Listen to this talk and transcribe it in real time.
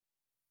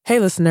Hey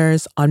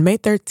listeners, on May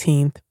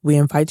 13th, we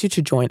invite you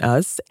to join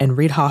us and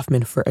Reid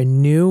Hoffman for a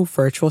new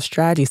virtual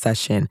strategy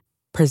session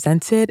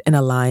presented in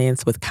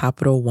alliance with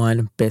Capital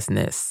One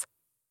Business.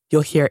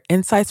 You'll hear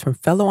insights from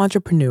fellow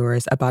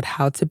entrepreneurs about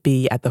how to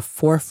be at the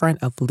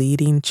forefront of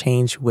leading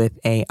change with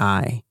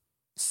AI.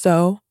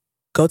 So,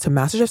 go to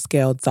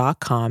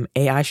mastersofscale.com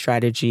AI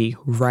strategy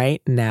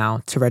right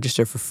now to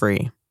register for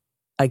free.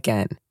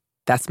 Again,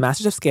 that's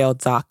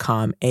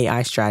mastersofscale.com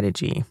AI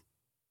strategy.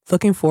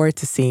 Looking forward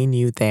to seeing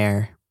you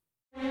there.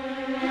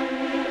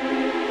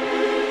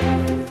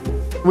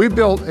 We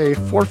built a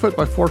 4-foot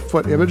by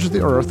 4-foot image of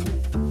the Earth,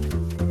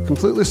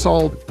 completely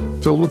solid,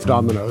 filled with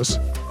dominoes.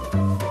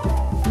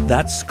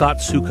 That's Scott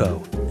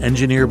Suko,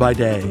 engineer by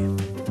day,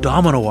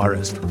 domino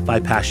artist by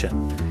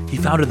passion. He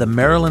founded the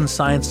Maryland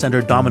Science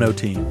Center Domino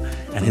Team,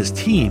 and his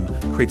team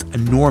creates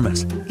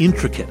enormous,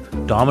 intricate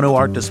domino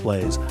art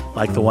displays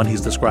like the one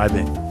he's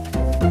describing.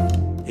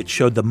 It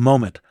showed the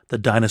moment the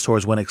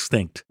dinosaurs went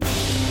extinct.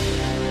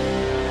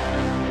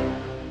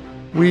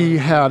 We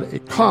had a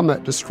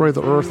comet destroy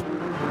the Earth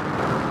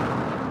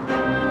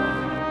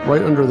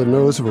right under the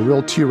nose of a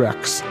real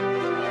T-Rex.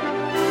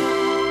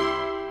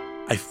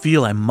 I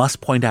feel I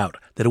must point out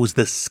that it was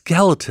the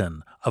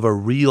skeleton of a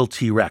real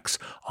T-Rex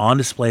on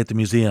display at the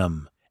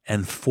museum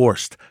and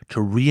forced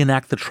to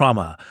reenact the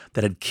trauma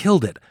that had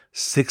killed it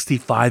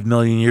 65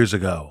 million years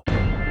ago.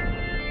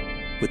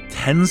 With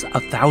tens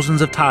of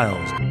thousands of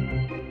tiles,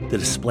 the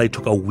display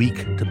took a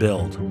week to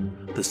build.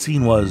 The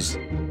scene was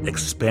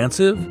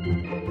expansive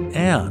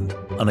and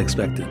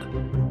unexpected.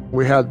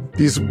 We had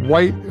these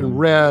white and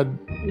red,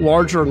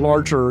 larger and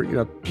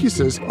larger,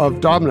 pieces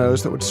of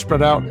dominoes that would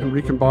spread out and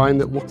recombine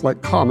that looked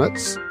like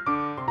comets.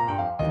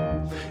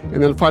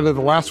 And then finally, the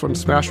last one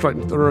smashed right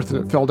into the Earth,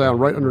 and it fell down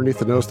right underneath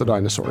the nose of the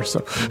dinosaur. So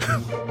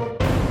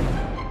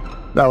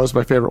that was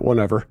my favorite one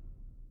ever.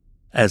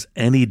 As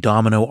any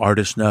domino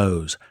artist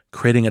knows,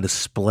 creating a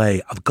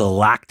display of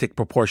galactic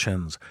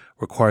proportions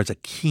requires a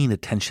keen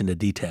attention to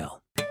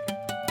detail.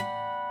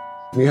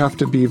 You have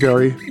to be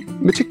very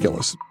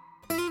meticulous,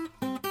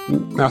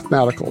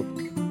 mathematical.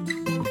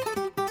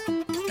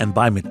 And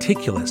by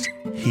meticulous,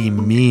 he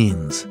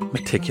means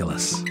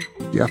meticulous.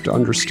 You have to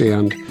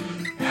understand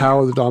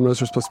how the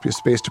dominoes are supposed to be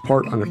spaced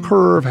apart on a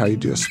curve, how you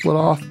do a split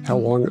off, how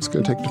long it's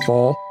going to take to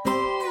fall.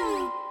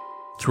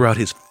 Throughout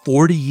his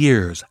 40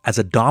 years as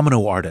a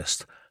domino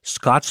artist,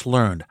 Scott's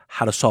learned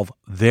how to solve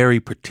very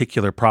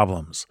particular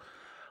problems,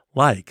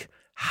 like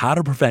how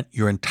to prevent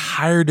your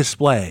entire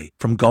display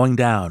from going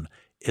down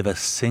if a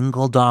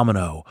single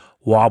domino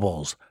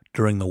wobbles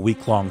during the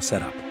week-long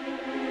setup.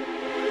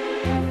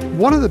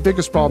 One of the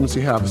biggest problems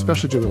you have,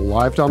 especially doing a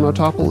live domino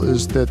topple,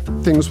 is that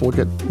things will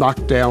get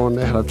knocked down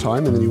ahead of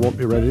time and then you won't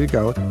be ready to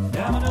go.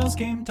 Dominoes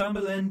came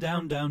tumbling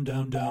down, down,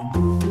 down,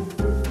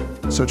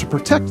 down. So to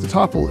protect the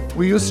topple,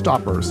 we use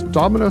stoppers,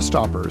 domino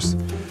stoppers.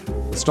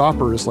 The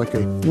stopper is like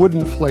a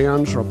wooden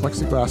flange or a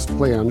plexiglass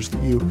flange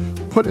that you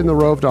put in the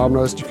row of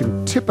dominoes. You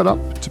can tip it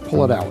up to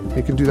pull it out.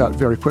 You can do that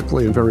very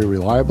quickly and very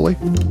reliably.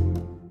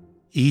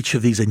 Each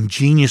of these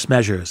ingenious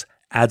measures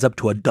adds up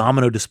to a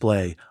domino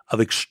display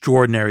of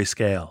extraordinary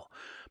scale.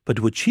 But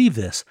to achieve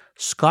this,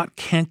 Scott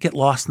can't get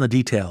lost in the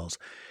details.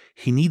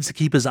 He needs to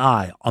keep his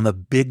eye on the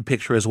big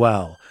picture as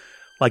well,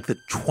 like the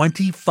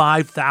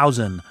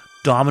 25,000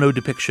 domino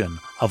depiction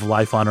of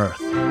life on Earth.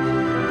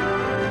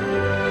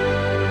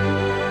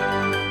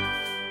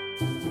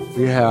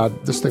 We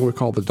had this thing we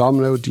call the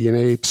domino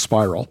DNA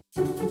spiral.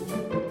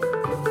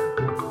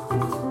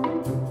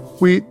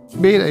 We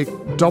made a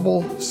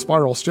double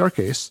spiral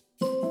staircase.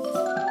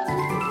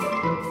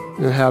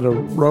 And it had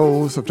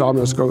rows of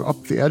dominoes going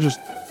up the edges.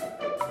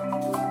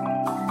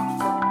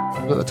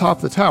 At the top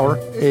of the tower,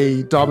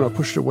 a domino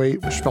pushed a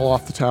weight which fell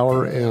off the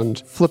tower and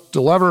flipped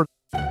a lever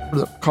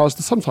that caused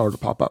the sunflower to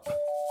pop up.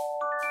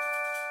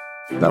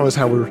 That was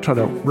how we were trying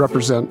to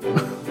represent,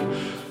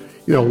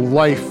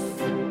 life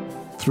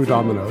through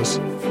dominoes.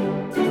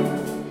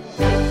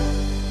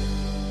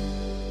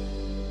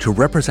 To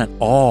represent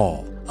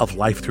all of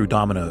life through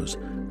dominoes,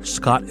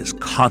 Scott is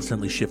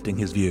constantly shifting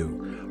his view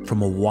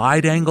from a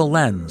wide-angle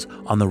lens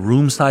on the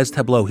room-sized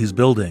tableau he's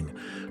building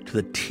to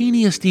the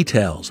teeniest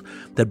details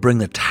that bring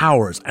the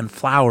towers and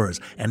flowers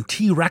and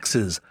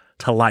T-Rexes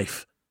to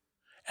life.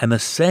 And the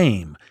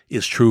same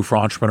is true for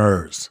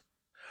entrepreneurs.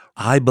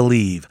 I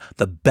believe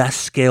the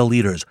best scale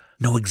leaders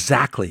know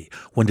exactly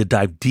when to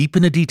dive deep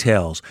into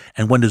details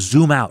and when to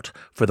zoom out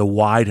for the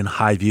wide and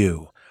high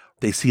view.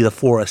 They see the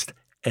forest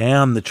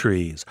and the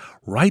trees,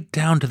 right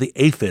down to the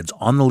aphids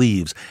on the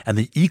leaves and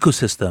the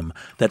ecosystem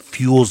that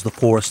fuels the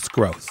forest's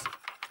growth.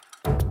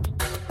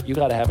 You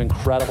got to have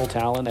incredible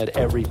talent at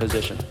every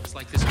position. It's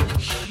like this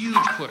huge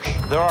push.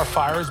 There are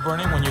fires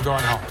burning when you're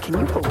going home. Can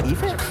you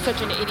believe it?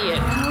 Such an idiot.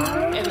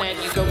 And then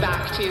you go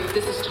back to,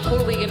 this is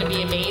totally going to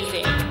be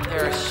amazing.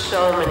 There are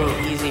so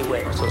many easy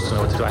ways. I'm supposed to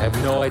know what to do. I have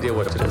no idea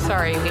what to do.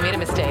 Sorry, we made a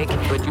mistake.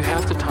 But you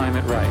have to time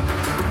it right.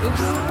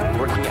 Oops.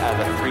 Working out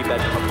of a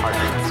 3-bedroom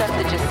apartment. Stuff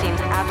that just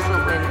seems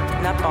absolute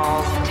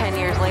nutballs 10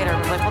 years later.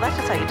 It's like, well, that's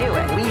just how you do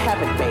it. We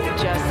haven't made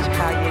just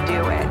how you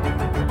do it.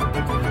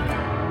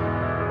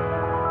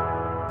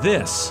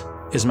 This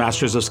is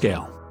Masters of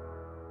Scale.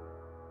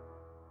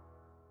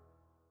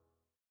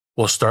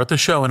 We'll start the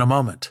show in a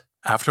moment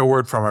after a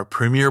word from our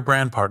premier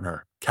brand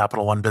partner,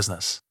 Capital One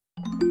Business.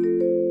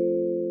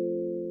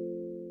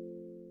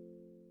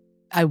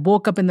 I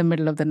woke up in the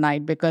middle of the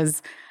night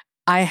because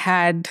I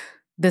had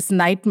this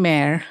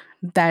nightmare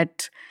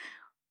that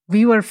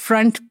we were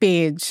front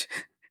page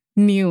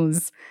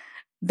news,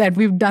 that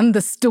we've done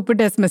the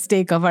stupidest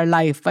mistake of our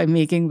life by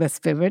making this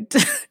pivot.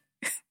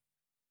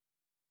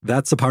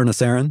 That's Aparna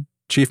Saran,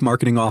 Chief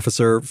Marketing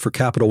Officer for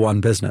Capital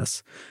One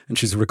Business, and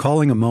she's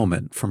recalling a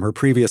moment from her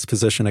previous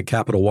position at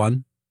Capital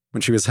One when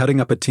she was heading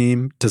up a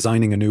team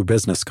designing a new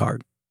business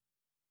card.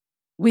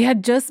 We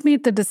had just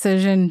made the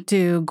decision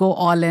to go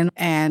all in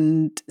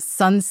and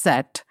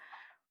sunset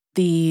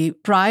the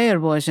prior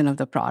version of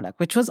the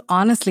product, which was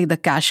honestly the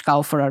cash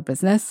cow for our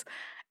business.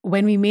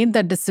 When we made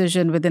that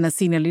decision within a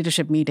senior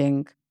leadership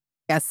meeting,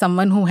 as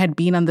someone who had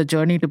been on the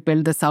journey to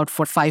build this out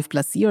for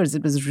 5+ years,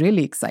 it was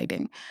really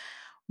exciting.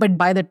 But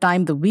by the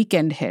time the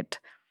weekend hit,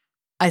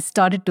 I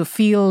started to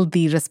feel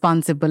the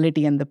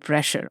responsibility and the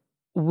pressure.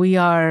 We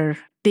are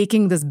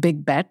taking this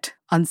big bet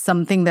on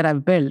something that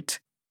I've built.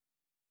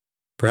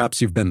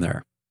 Perhaps you've been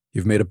there.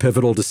 You've made a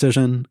pivotal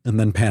decision, and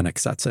then panic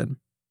sets in.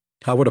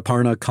 How would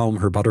Aparna calm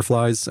her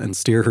butterflies and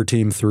steer her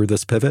team through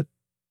this pivot?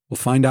 We'll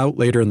find out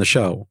later in the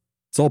show.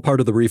 It's all part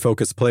of the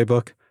Refocus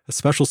Playbook, a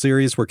special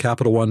series where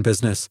Capital One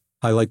Business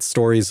highlights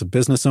stories of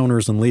business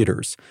owners and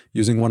leaders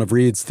using one of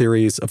Reid's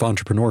theories of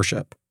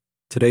entrepreneurship.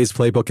 Today's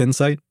Playbook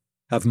Insight: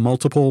 have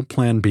multiple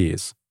Plan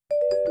Bs.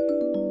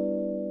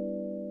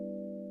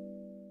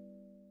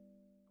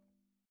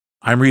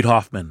 I'm Reid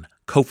Hoffman,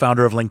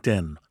 co-founder of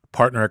LinkedIn,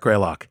 partner at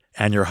Greylock,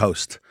 and your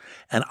host.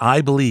 And I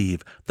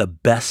believe the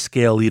best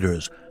scale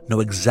leaders know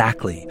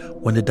exactly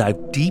when to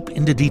dive deep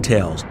into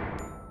details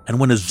and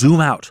when to zoom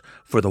out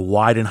for the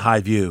wide and high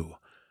view.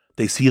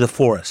 They see the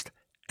forest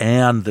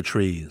and the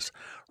trees,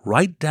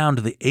 right down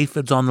to the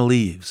aphids on the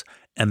leaves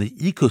and the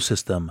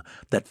ecosystem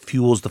that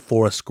fuels the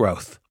forest's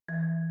growth.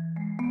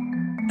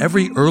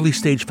 Every early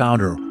stage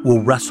founder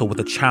will wrestle with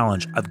the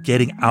challenge of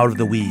getting out of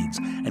the weeds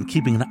and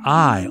keeping an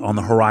eye on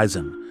the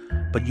horizon.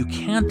 But you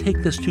can't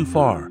take this too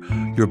far.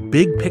 Your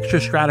big picture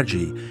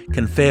strategy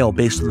can fail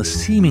based on the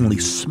seemingly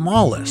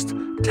smallest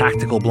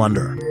tactical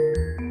blunder.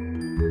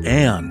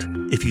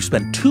 And if you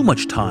spend too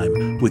much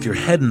time with your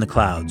head in the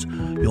clouds,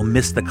 you'll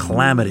miss the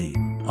calamity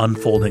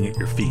unfolding at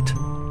your feet.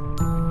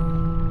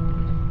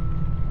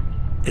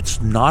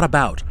 It's not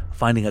about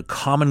finding a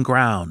common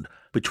ground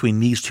between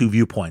these two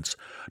viewpoints,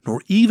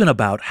 nor even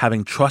about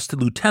having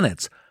trusted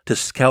lieutenants to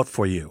scout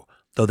for you,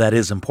 though that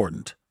is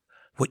important.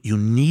 What you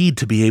need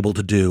to be able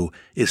to do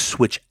is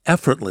switch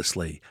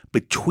effortlessly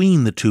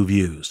between the two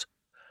views.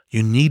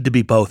 You need to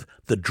be both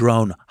the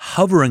drone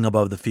hovering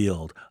above the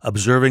field,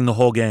 observing the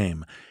whole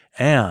game,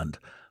 and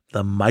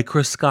the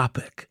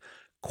microscopic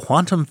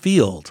quantum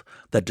field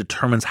that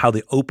determines how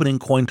the opening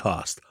coin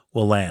toss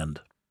will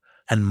land.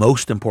 And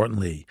most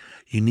importantly,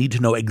 you need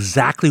to know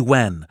exactly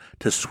when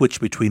to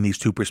switch between these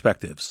two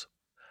perspectives.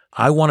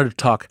 I wanted to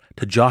talk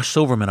to Josh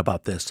Silverman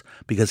about this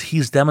because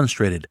he's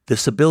demonstrated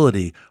this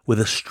ability with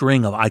a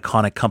string of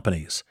iconic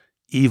companies: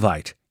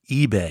 Evite,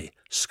 eBay,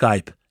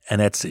 Skype, and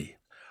Etsy.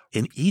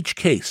 In each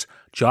case,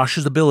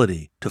 Josh's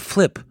ability to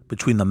flip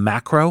between the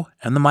macro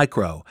and the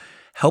micro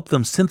helped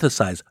them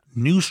synthesize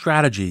new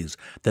strategies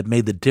that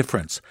made the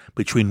difference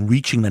between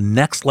reaching the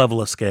next level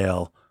of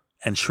scale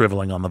and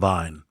shriveling on the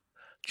vine.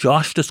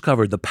 Josh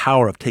discovered the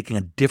power of taking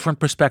a different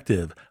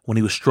perspective when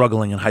he was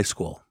struggling in high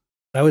school.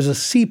 I was a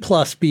C+,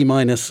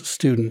 B-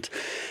 student,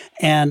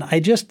 and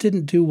I just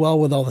didn't do well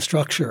with all the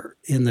structure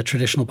in the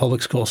traditional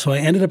public school. So I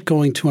ended up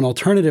going to an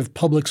alternative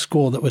public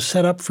school that was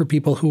set up for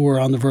people who were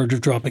on the verge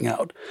of dropping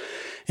out.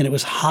 And it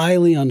was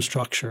highly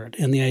unstructured.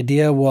 And the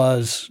idea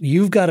was,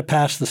 you've got to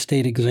pass the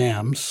state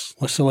exams.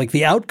 So like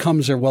the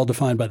outcomes are well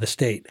defined by the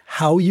state.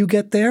 How you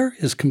get there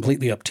is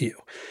completely up to you.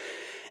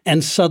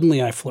 And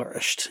suddenly I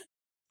flourished.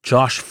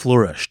 Josh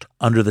flourished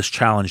under this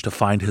challenge to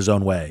find his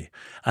own way,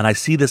 and I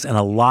see this in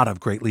a lot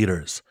of great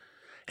leaders.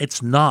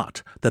 It's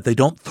not that they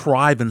don't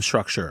thrive in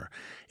structure.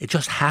 It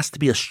just has to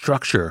be a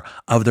structure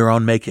of their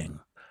own making.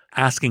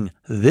 Asking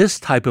this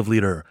type of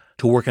leader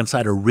to work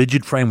inside a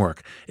rigid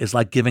framework is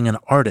like giving an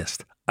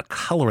artist a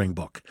coloring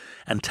book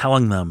and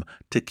telling them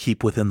to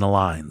keep within the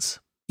lines.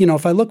 You know,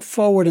 if I look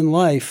forward in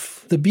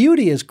life, the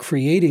beauty is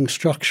creating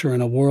structure in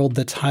a world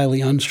that's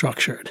highly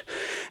unstructured.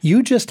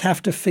 You just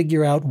have to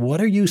figure out what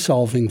are you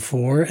solving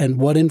for and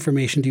what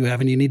information do you have,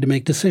 and you need to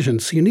make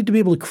decisions. So you need to be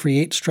able to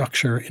create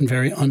structure in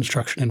very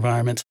unstructured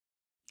environments.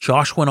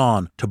 Josh went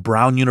on to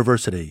Brown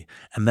University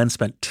and then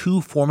spent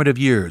 2 formative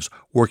years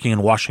working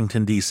in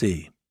Washington,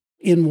 D.C.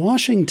 In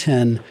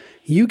Washington,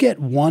 you get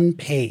 1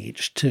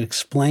 page to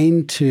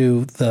explain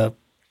to the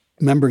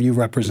member you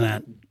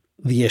represent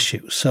the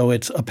issue. So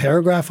it's a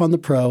paragraph on the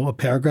pro, a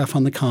paragraph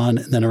on the con,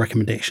 and then a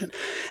recommendation.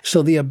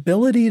 So the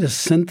ability to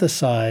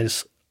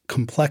synthesize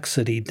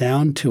complexity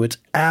down to its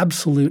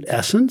absolute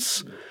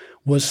essence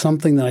was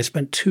something that I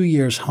spent 2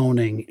 years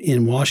honing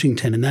in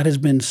Washington. And that has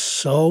been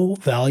so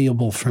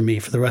valuable for me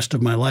for the rest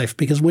of my life.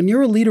 Because when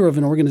you're a leader of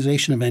an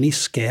organization of any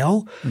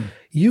scale,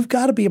 you've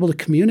got to be able to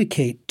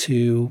communicate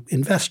to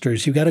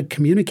investors. You've got to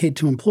communicate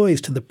to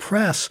employees, to the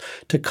press,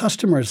 to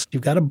customers.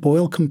 You've got to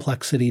boil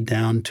complexity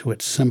down to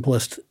its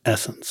simplest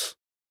essence.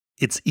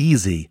 It's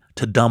easy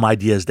to dumb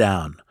ideas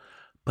down,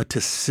 but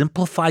to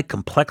simplify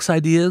complex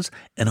ideas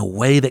in a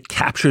way that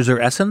captures their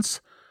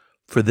essence,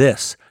 for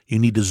this, you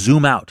need to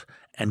zoom out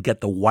and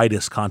get the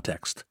widest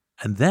context,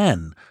 and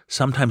then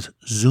sometimes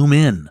zoom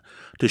in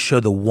to show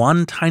the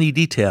one tiny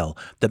detail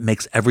that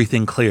makes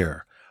everything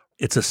clear.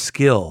 It's a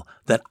skill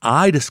that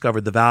I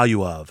discovered the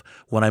value of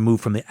when I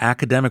moved from the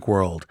academic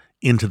world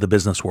into the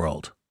business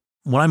world.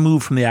 When I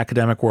moved from the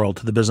academic world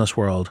to the business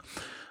world,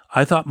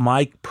 I thought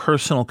my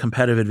personal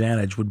competitive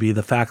advantage would be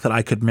the fact that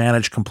I could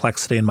manage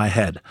complexity in my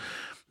head,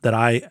 that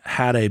I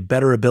had a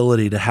better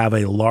ability to have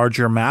a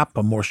larger map,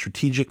 a more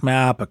strategic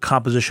map, a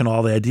composition of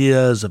all the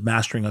ideas of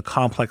mastering a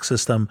complex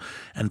system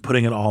and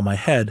putting it all in my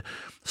head,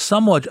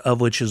 somewhat of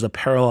which is a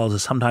parallel to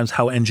sometimes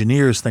how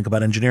engineers think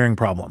about engineering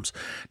problems.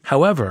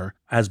 However,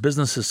 as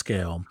businesses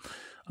scale,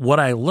 what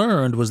I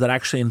learned was that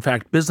actually, in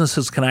fact,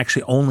 businesses can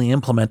actually only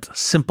implement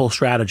simple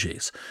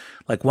strategies.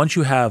 Like once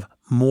you have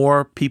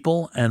more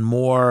people and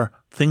more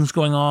things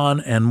going on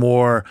and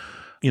more,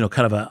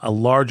 kind of a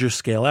larger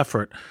scale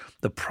effort,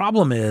 the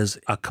problem is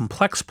a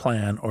complex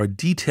plan or a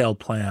detailed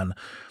plan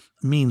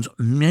means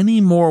many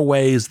more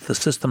ways the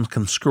systems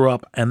can screw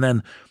up, and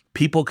then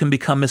people can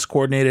become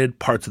miscoordinated,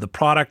 parts of the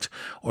product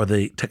or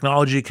the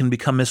technology can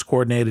become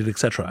miscoordinated, et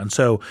cetera. And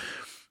so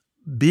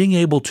being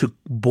able to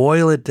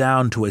boil it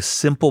down to a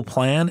simple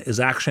plan is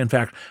actually, in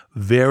fact,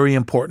 very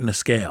important to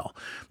scale.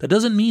 That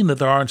doesn't mean that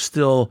there aren't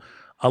still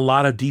a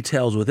lot of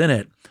details within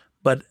it,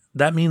 but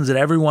that means that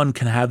everyone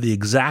can have the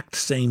exact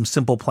same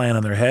simple plan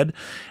in their head.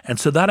 And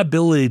so that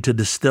ability to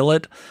distill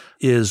it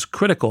is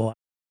critical.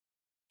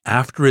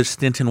 After his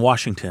stint in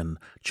Washington,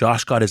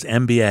 Josh got his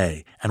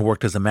MBA and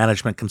worked as a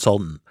management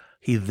consultant.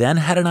 He then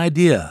had an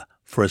idea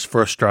for his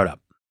first startup.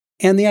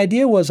 And the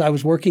idea was I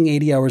was working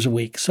 80 hours a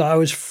week. So I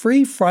was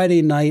free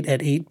Friday night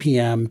at 8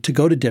 p.m. to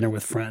go to dinner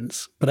with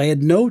friends, but I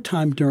had no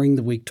time during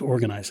the week to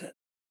organize it.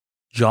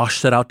 Josh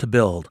set out to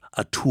build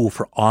a tool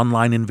for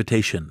online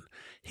invitation.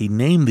 He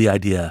named the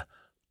idea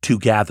To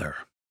Gather.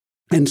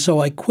 And so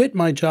I quit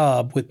my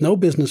job with no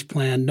business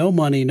plan, no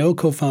money, no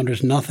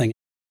co-founders, nothing.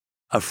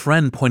 A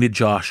friend pointed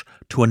Josh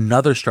to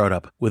another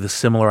startup with a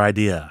similar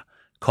idea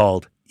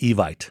called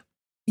Evite.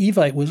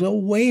 Evite was a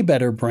way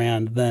better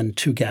brand than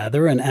To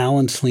Gather, and Al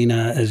and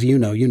Selena, as you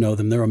know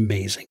them, they're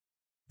amazing.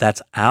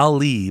 That's Al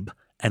Lieb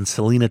and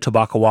Selena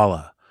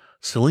Tabakawala.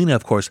 Selena,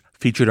 of course,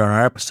 featured on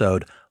our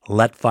episode,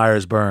 Let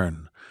Fires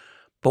Burn.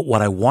 But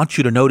what I want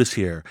you to notice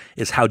here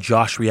is how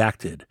Josh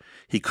reacted.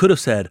 He could have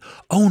said,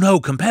 "Oh no,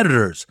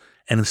 competitors."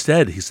 And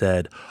instead he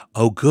said,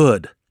 "Oh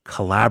good,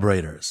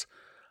 collaborators."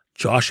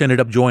 Josh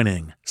ended up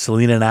joining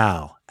Selena and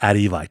Al at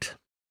Evite.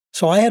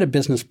 So I had a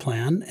business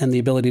plan and the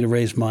ability to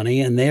raise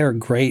money, and they are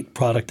great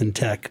product and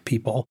tech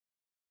people.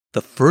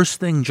 The first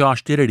thing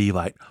Josh did at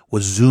Evite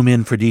was zoom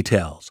in for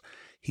details.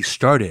 He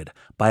started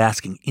by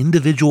asking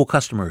individual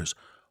customers,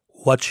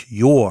 "What's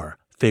your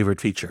favorite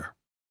feature?"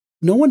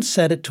 No one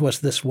said it to us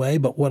this way,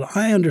 but what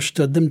I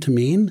understood them to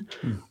mean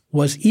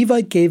was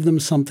Evite gave them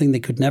something they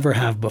could never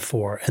have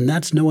before, and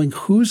that's knowing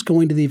who's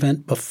going to the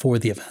event before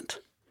the event.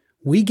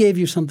 We gave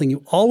you something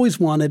you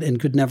always wanted and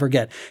could never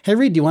get. Hey,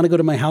 Reed, do you want to go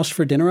to my house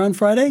for dinner on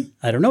Friday?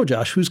 I don't know,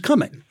 Josh. Who's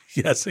coming?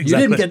 Yes,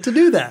 exactly. You didn't get to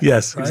do that.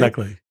 Yes, right?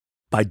 Exactly.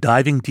 By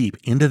diving deep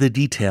into the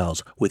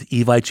details with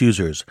Evite's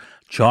users,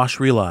 Josh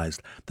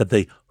realized that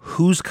the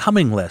Who's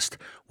Coming list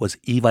was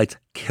Evite's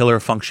killer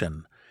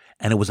function,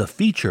 and it was a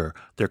feature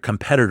their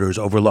competitors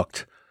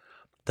overlooked.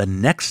 The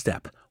next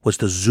step was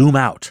to zoom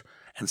out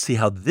and see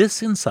how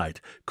this insight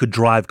could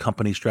drive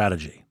company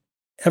strategy.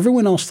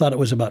 Everyone else thought it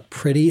was about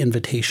pretty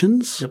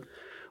invitations. Yep.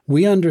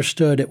 We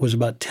understood it was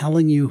about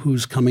telling you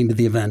who's coming to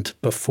the event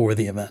before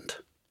the event.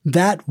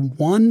 That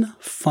one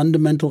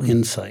fundamental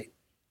insight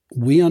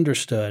we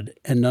understood,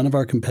 and none of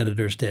our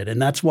competitors did.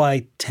 And that's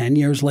why 10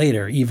 years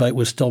later, Evite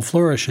was still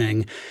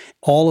flourishing.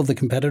 All of the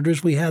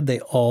competitors we had, they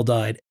all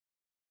died.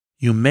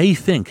 You may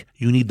think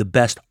you need the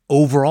best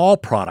overall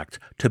product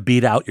to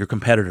beat out your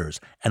competitors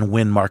and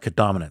win market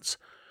dominance,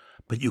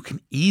 but you can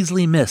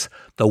easily miss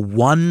the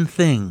one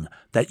thing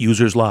that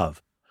users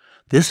love.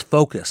 This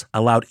focus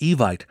allowed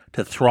Evite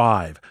to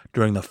thrive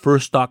during the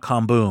first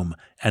 .com boom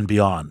and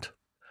beyond.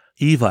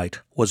 Evite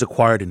was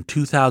acquired in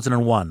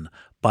 2001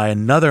 by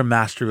another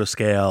master of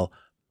scale,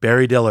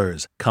 Barry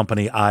Diller's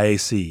company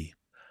IAC.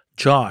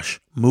 Josh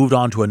moved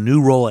on to a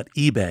new role at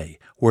eBay,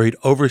 where he'd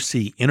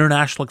oversee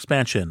international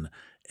expansion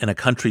in a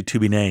country to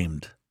be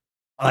named.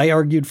 I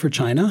argued for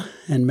China,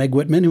 and Meg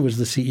Whitman, who was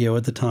the CEO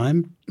at the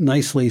time,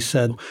 nicely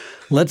said,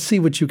 "Let's see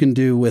what you can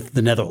do with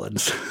the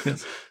Netherlands."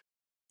 Yes.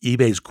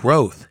 eBay's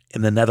growth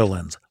in the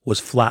Netherlands was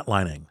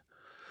flatlining.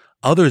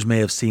 Others may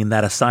have seen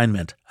that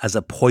assignment as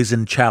a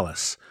poisoned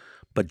chalice,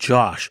 but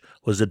Josh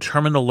was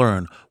determined to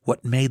learn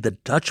what made the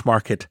Dutch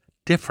market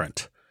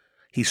different.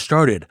 He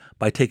started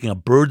by taking a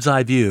bird's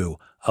eye view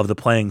of the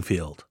playing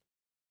field.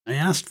 I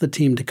asked the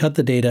team to cut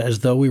the data as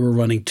though we were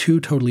running two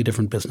totally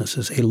different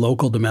businesses, a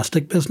local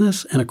domestic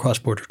business and a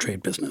cross-border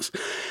trade business.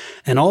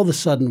 And all of a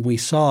sudden, we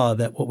saw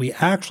that what we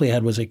actually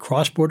had was a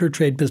cross-border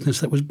trade business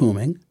that was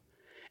booming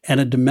and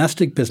a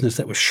domestic business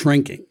that was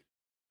shrinking.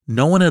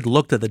 No one had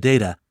looked at the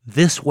data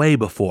this way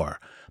before.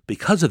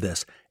 Because of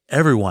this,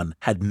 everyone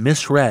had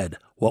misread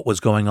what was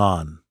going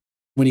on.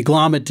 When you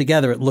glom it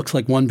together, it looks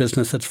like one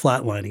business that's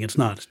flatlining. It's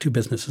not. It's two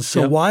businesses.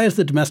 So why is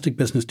the domestic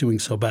business doing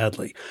so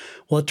badly?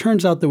 Well, it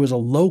turns out there was a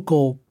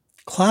local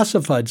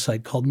classified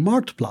site called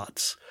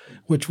Marktplaats,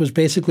 which was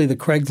basically the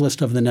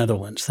Craigslist of the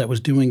Netherlands that was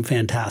doing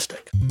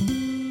fantastic.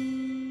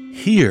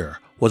 Here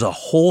was a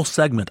whole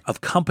segment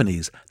of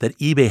companies that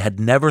eBay had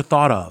never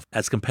thought of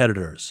as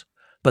competitors.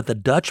 But the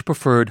Dutch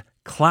preferred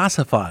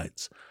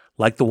classifieds,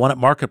 like the one at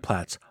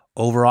Marktplaats,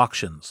 over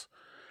auctions.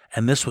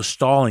 And this was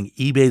stalling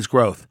eBay's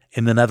growth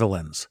in the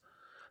Netherlands.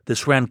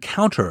 This ran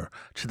counter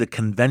to the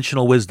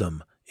conventional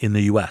wisdom in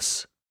the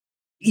US.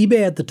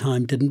 eBay at the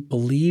time didn't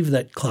believe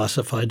that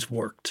classifieds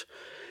worked.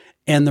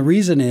 And the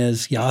reason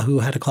is Yahoo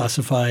had a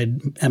classified,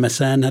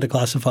 MSN had a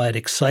classified,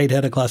 Excite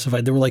had a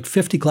classified. There were like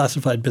 50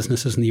 classified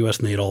businesses in the US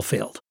and they had all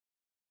failed.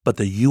 But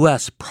the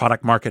US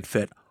product market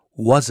fit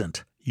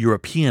wasn't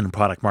European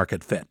product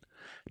market fit.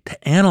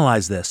 To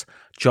analyze this,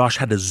 Josh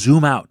had to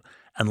zoom out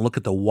and look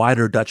at the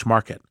wider Dutch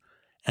market.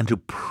 And to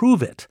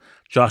prove it,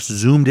 Josh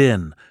zoomed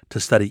in to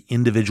study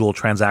individual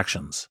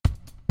transactions.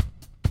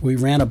 We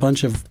ran a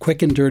bunch of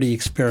quick and dirty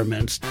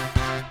experiments.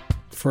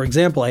 For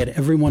example, I had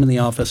everyone in the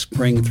office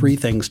bring 3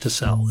 things to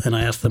sell, and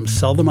I asked them to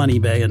sell them on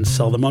eBay and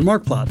sell them on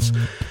Marktplaats.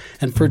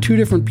 And for 2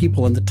 different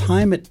people, in the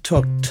time it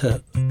took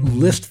to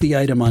list the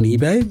item on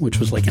eBay, which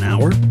was like an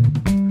hour,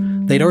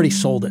 they'd already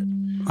sold it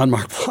on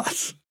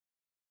Marktplaats.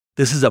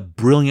 This is a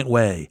brilliant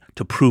way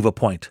to prove a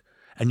point.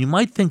 And you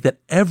might think that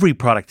every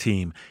product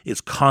team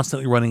is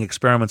constantly running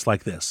experiments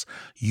like this,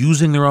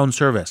 using their own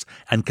service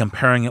and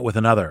comparing it with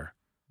another.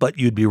 But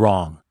you'd be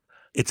wrong.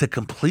 It's a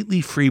completely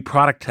free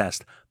product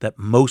test that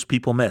most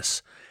people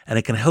miss, and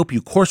it can help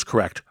you course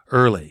correct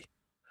early.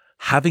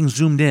 Having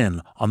zoomed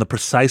in on the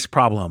precise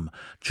problem,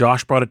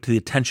 Josh brought it to the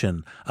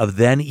attention of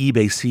then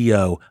eBay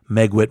CEO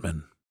Meg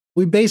Whitman.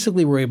 We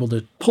basically were able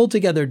to pull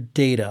together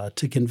data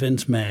to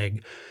convince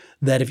Meg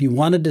that if you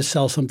wanted to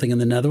sell something in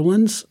the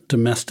Netherlands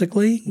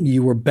domestically,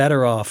 you were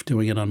better off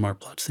doing it on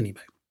Marktplaats than eBay.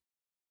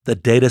 The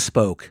data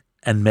spoke,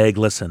 and Meg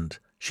listened.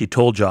 She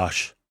told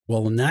Josh,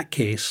 well, in that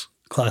case,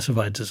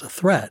 classifieds is a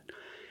threat,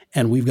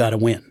 and we've got to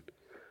win.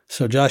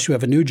 So, Josh, you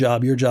have a new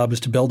job. Your job is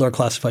to build our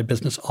classified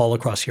business all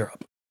across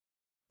Europe.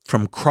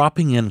 From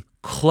cropping in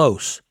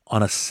close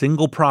on a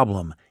single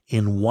problem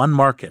in one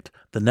market,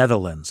 the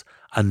Netherlands,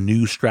 a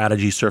new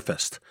strategy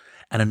surfaced,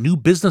 and a new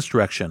business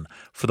direction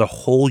for the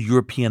whole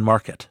European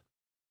market.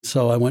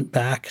 So I went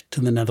back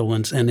to the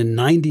Netherlands, and in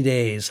 90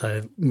 days,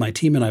 my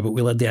team and I,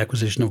 we led the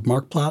acquisition of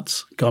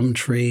Marktplaats,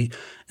 Gumtree,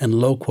 and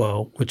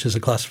Loquo, which is a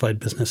classified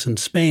business in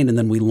Spain. And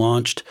then we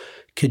launched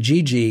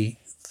Kijiji,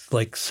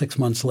 like 6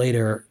 months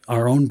later,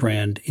 our own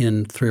brand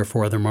in 3 or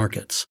 4 other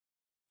markets.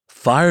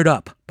 Fired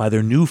up by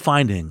their new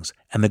findings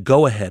and the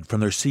go-ahead from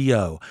their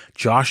CEO,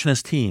 Josh and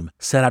his team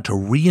set out to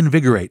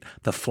reinvigorate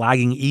the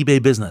flagging eBay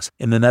business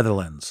in the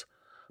Netherlands.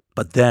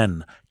 But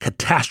then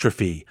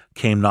catastrophe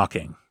came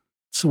knocking.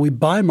 So we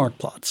buy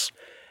Marktplaats.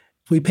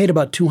 We paid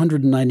about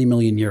 290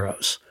 million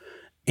euros.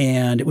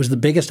 And it was the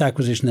biggest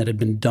acquisition that had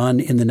been done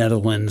in the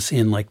Netherlands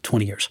in like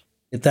 20 years.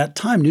 At that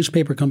time,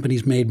 newspaper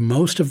companies made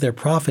most of their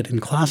profit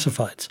in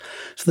classifieds.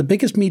 So the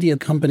biggest media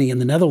company in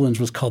the Netherlands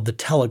was called The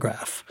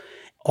Telegraph.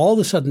 All of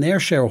a sudden, their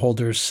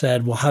shareholders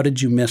said, well, how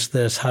did you miss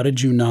this? How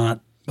did you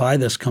not buy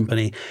this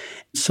company?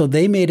 So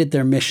they made it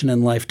their mission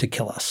in life to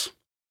kill us.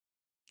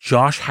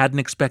 Josh hadn't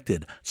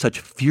expected such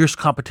fierce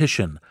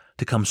competition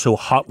to come so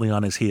hotly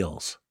on his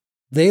heels.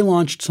 They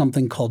launched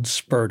something called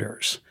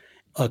Spurters,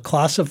 a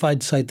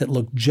classified site that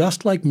looked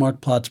just like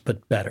Marktplaats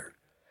but better.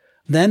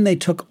 Then they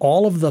took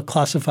all of the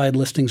classified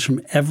listings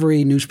from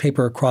every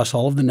newspaper across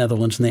all of the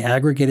Netherlands and they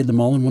aggregated them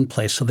all in one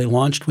place. So they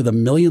launched with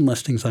 1 million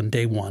listings on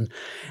day 1.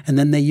 And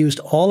then they used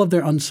all of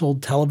their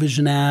unsold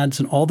television ads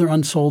and all their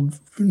unsold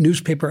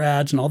newspaper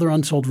ads and all their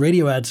unsold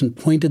radio ads and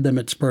pointed them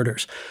at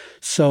Spurters.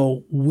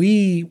 So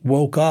we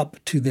woke up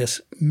to this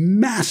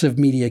massive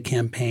media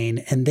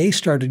campaign and they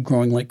started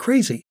growing like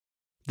crazy.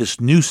 This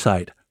new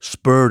site,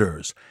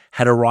 Spurters,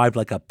 had arrived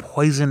like a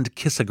poisoned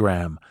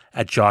kissogram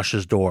at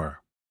Josh's door.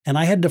 And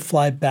I had to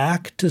fly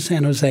back to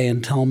San Jose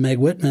and tell Meg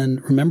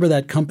Whitman, remember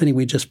that company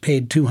we just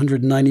paid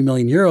 290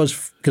 million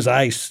euros because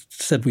I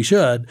said we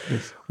should?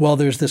 Yes. Well,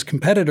 there's this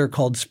competitor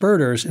called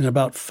Spurters. In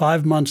about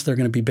 5 months, they're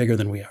going to be bigger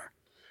than we are.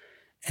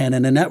 And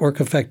in a network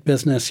effect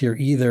business, you're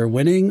either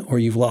winning or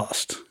you've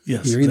lost.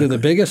 Yes, you're either the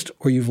biggest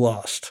or you've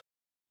lost.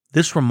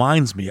 This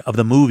reminds me of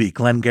the movie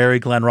Glengarry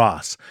Glen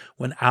Ross,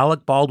 when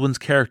Alec Baldwin's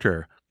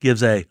character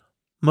gives a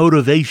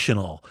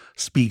motivational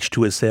speech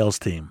to his sales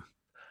team.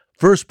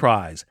 First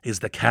prize is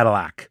the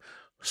Cadillac.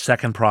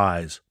 Second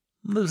prize,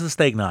 there's the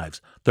steak knives.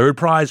 Third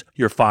prize,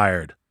 you're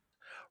fired.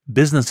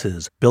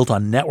 Businesses built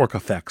on network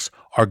effects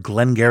are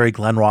Glengarry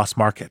Glen Ross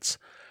markets.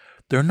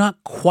 They're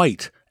not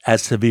quite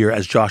as severe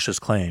as Josh's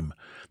claim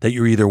that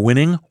you're either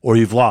winning or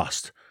you've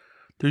lost.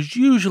 There's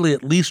usually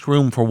at least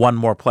room for one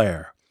more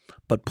player,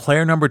 but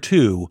player number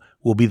 2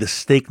 will be the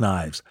steak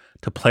knives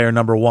to player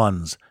number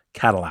 1's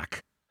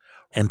Cadillac.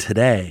 And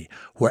today,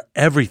 where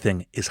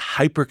everything is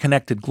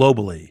hyper-connected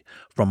globally,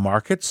 from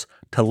markets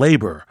to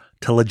labor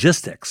to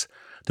logistics,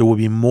 there will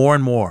be more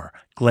and more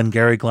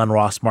Glengarry Glen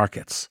Ross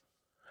markets.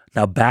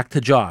 Now back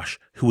to Josh,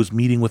 who was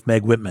meeting with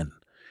Meg Whitman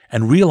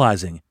and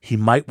realizing he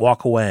might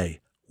walk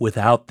away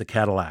without the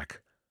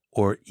Cadillac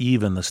or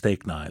even the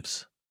steak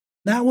knives.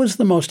 That was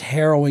the most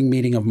harrowing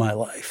meeting of my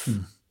life.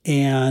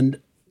 And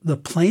the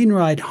plane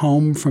ride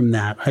home from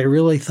that, I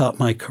really thought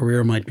my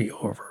career might be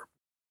over.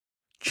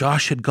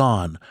 Josh had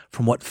gone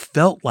from what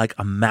felt like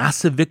a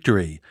massive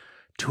victory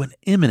to an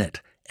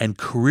imminent and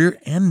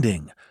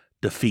career-ending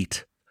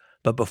defeat.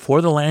 But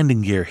before the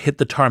landing gear hit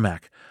the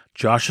tarmac,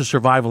 Josh's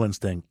survival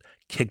instinct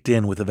kicked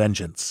in with a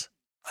vengeance.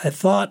 I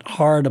thought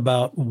hard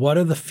about what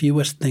are the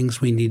fewest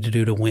things we need to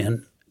do to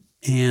win,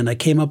 and I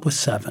came up with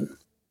 7.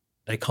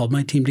 I called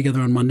my team together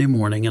on Monday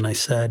morning and I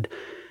said,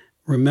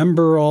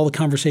 remember all the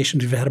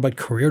conversations we've had about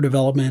career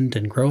development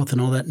and growth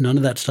and all that? None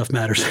of that stuff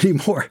matters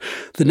anymore.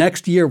 The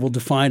next year will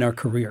define our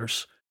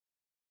careers.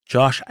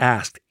 Josh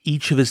asked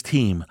each of his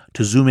team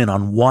to zoom in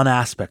on one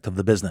aspect of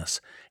the business,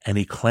 and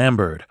he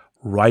clambered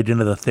right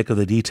into the thick of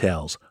the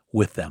details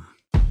with them.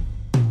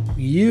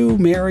 You,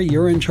 Mary,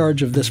 you're in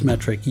charge of this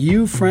metric.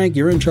 You, Frank,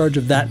 you're in charge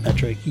of that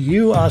metric.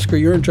 You, Oscar,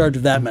 you're in charge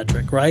of that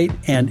metric, right?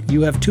 And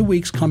you have 2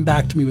 weeks. Come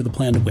back to me with a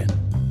plan to win.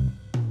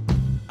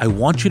 I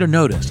want you to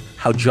notice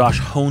how Josh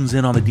hones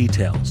in on the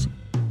details.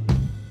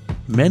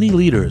 Many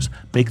leaders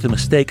make the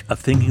mistake of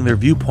thinking their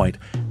viewpoint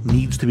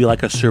needs to be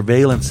like a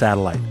surveillance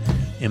satellite,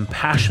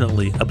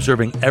 impassionately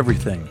observing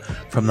everything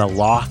from the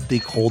lofty,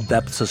 cold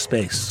depths of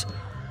space.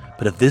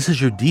 But if this is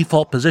your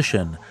default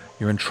position,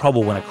 you're in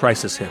trouble when a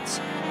crisis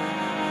hits.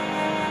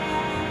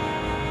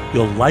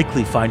 You'll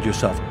likely find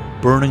yourself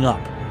burning up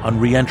on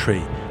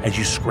re-entry as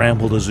you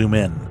scramble to zoom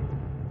in.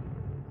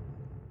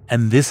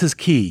 And this is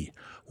key.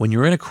 When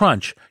you're in a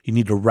crunch, you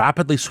need to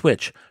rapidly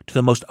switch to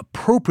the most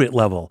appropriate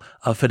level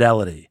of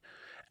fidelity.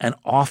 And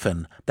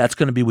often, that's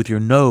going to be with your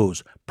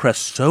nose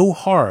pressed so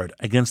hard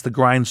against the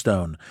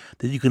grindstone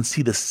that you can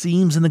see the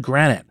seams in the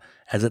granite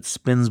as it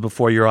spins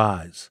before your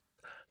eyes.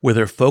 With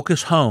their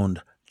focus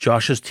honed,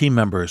 Josh's team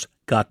members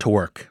got to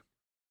work.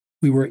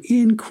 We were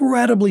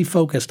incredibly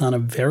focused on a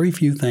very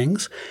few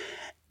things,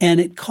 and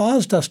it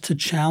caused us to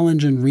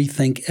challenge and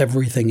rethink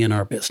everything in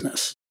our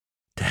business.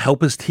 To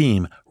help his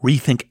team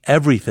rethink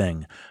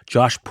everything,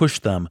 Josh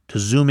pushed them to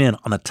zoom in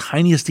on the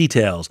tiniest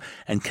details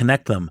and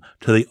connect them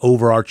to the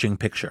overarching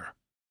picture.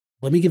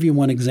 Let me give you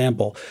one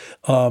example.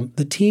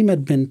 The team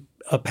had been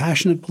a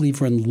passionate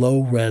believer in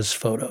low-res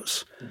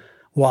photos.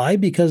 Why?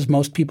 Because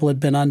most people had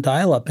been on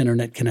dial-up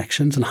internet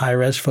connections and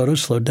high-res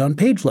photos slowed down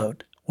page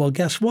load. Well,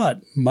 guess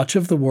what? Much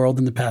of the world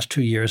in the past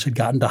 2 years had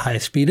gotten to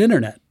high-speed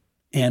internet,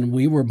 and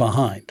we were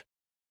behind.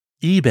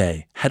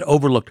 eBay had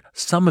overlooked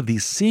some of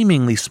these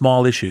seemingly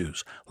small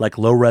issues, like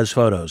low-res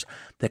photos,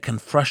 that can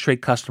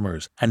frustrate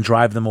customers and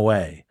drive them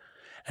away.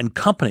 And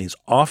companies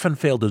often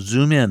fail to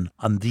zoom in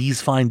on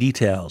these fine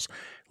details,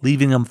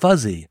 leaving them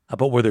fuzzy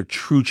about where their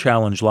true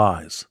challenge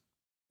lies.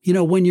 You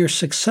know, when you're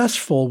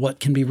successful, what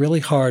can be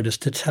really hard is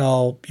to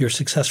tell you're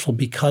successful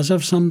because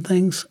of some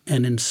things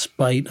and in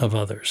spite of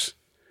others.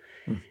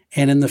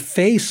 And in the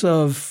face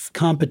of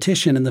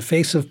competition, in the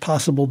face of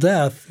possible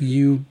death,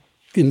 you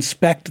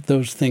inspect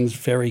those things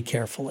very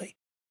carefully.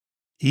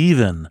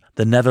 Even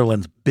the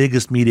Netherlands'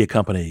 biggest media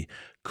company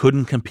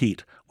couldn't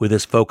compete with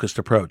this focused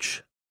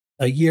approach.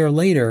 A year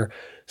later,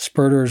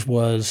 Spurters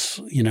was,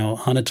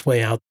 on its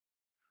way out.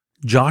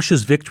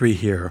 Josh's victory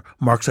here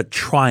marks a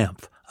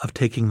triumph of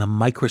taking the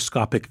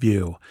microscopic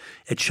view.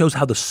 It shows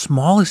how the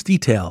smallest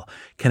detail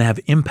can have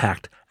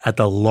impact at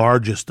the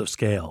largest of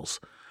scales.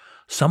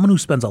 Someone who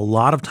spends a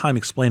lot of time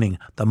explaining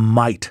the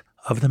might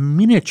of the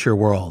miniature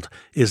world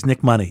is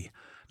Nick Money.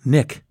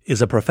 Nick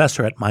is a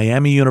professor at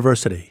Miami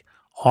University,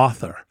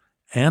 author,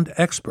 and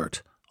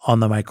expert on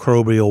the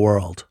microbial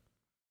world.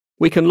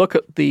 We can look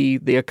at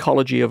the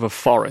ecology of a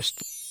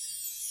forest,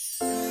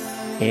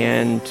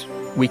 and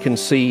we can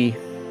see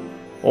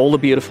all the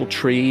beautiful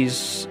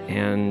trees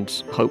and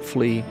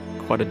hopefully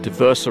quite a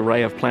diverse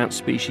array of plant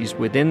species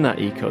within that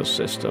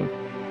ecosystem.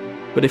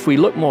 But if we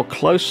look more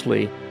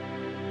closely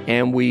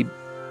and we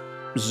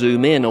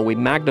zoom in or we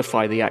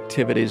magnify the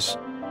activities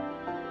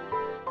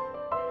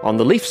on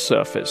the leaf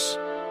surface,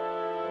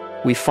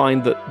 we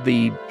find that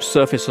the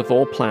surface of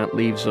all plant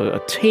leaves are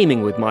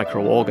teeming with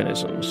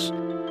microorganisms.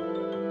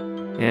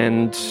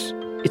 And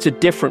it's a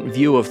different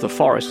view of the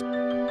forest.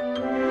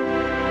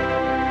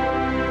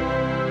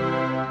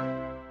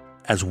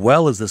 As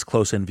well as this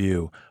close-in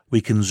view,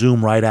 we can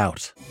zoom right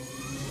out.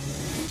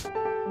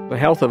 The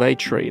health of a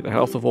tree, the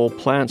health of all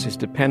plants, is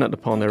dependent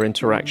upon their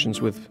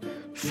interactions with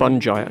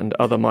fungi and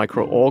other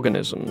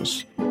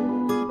microorganisms.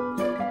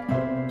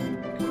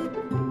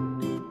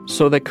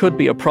 So there could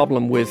be a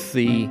problem with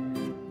the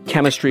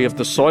chemistry of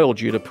the soil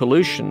due to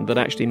pollution that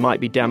actually might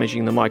be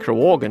damaging the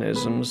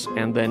microorganisms,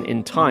 and then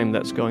in time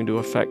that's going to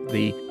affect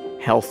the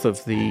health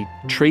of the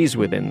trees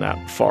within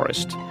that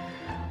forest.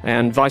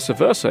 And vice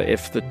versa,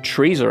 if the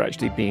trees are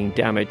actually being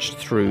damaged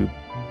through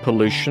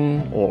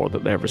pollution or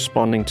that they're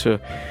responding to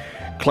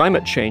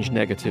climate change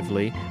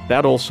negatively,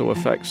 that also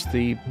affects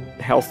the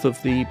health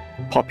of the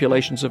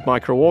populations of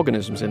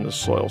microorganisms in the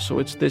soil. So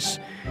it's this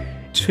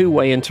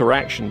two-way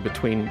interaction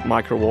between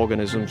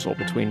microorganisms, or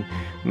between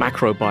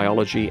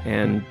macrobiology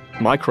and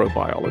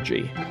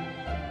microbiology.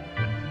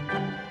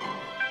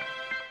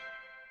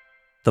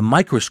 The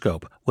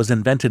microscope was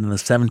invented in the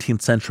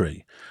 17th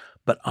century,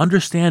 but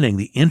understanding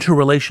the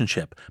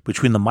interrelationship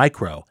between the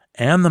micro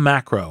and the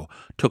macro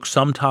took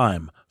some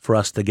time for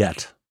us to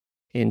get.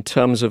 In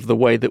terms of the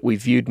way that we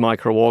viewed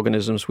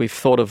microorganisms, we've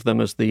thought of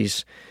them as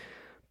these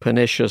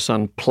pernicious,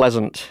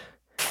 unpleasant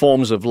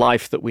forms of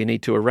life that we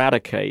need to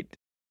eradicate.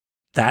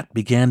 That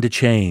began to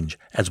change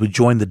as we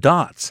joined the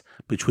dots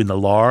between the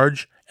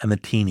large and the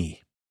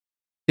teeny.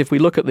 If we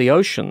look at the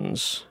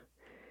oceans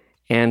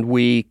and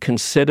we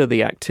consider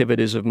the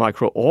activities of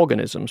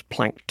microorganisms,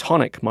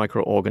 planktonic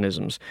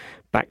microorganisms,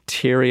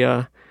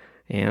 bacteria,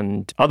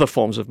 and other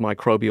forms of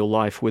microbial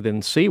life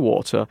within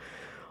seawater,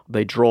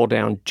 they draw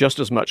down just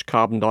as much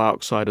carbon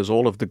dioxide as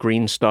all of the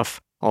green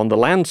stuff on the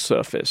land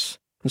surface.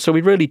 And so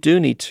we really do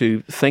need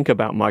to think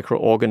about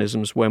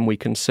microorganisms when we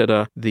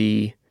consider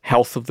the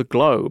health of the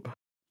globe.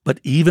 But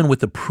even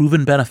with the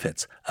proven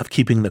benefits of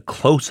keeping the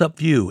close-up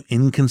view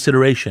in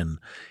consideration,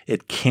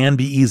 it can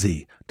be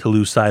easy to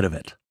lose sight of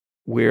it.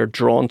 We're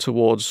drawn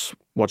towards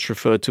what's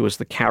referred to as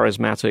the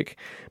charismatic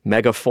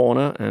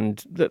megafauna,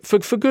 and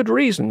for good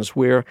reasons.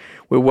 We're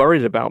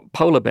worried about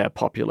polar bear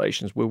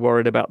populations. We're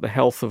worried about the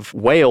health of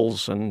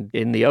whales and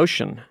in the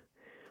ocean.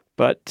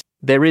 But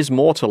there is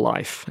more to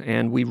life,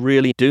 and we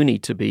really do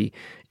need to be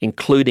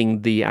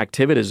including the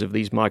activities of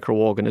these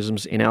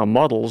microorganisms in our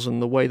models and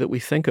the way that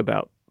we think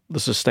about the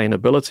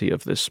sustainability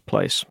of this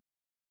place.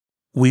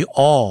 We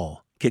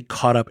all get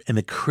caught up in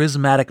the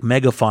charismatic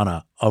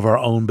megafauna of our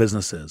own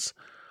businesses.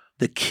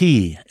 The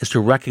key is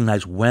to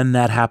recognize when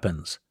that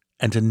happens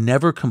and to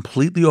never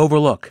completely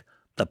overlook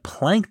the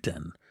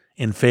plankton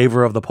in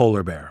favor of the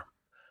polar bear.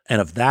 And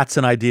if that's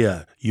an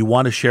idea you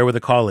want to share with a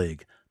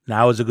colleague,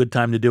 now is a good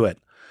time to do it.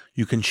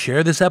 You can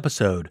share this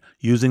episode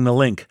using the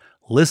link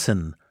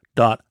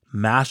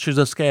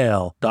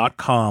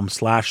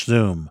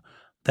listen.mastersofscale.com/Zoom.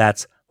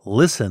 That's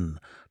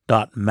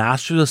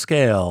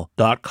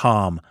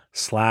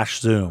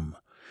listen.mastersofscale.com/Zoom.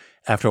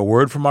 After a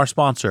word from our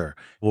sponsor,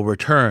 we'll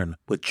return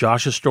with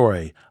Josh's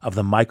story of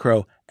the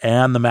micro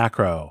and the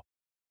macro.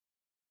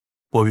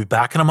 We'll be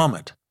back in a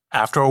moment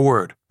after a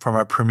word from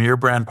our premier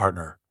brand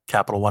partner,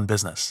 Capital One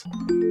Business.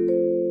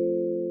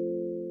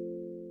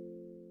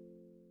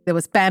 There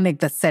was panic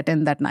that set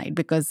in that night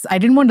because I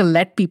didn't want to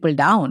let people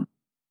down.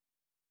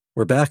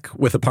 We're back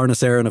with Aparna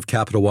Saran of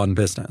Capital One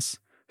Business.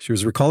 She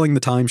was recalling the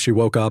time she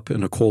woke up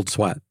in a cold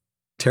sweat,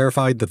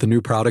 terrified that the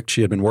new product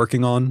she had been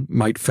working on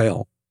might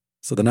fail.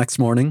 So the next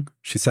morning,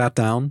 she sat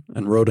down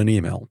and wrote an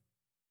email.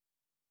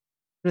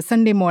 It was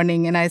Sunday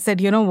morning, and I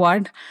said, you know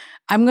what?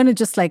 I'm going to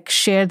just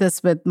share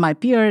this with my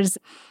peers.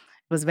 It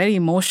was very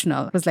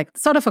emotional. It was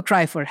sort of a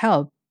cry for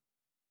help.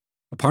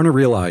 Aparna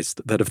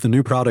realized that if the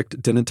new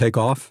product didn't take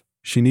off,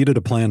 she needed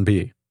a plan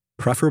B,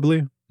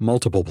 preferably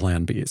multiple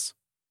plan Bs.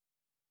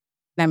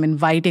 I'm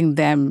inviting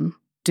them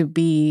to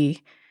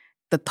be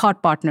the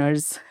thought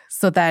partners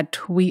so that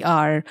we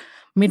are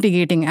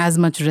mitigating as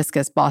much risk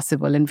as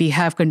possible, and we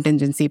have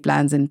contingency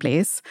plans in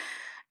place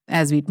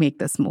as we make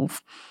this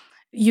move.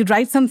 You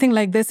write something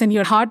like this and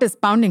your heart is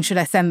pounding, should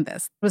I send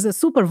this? It was a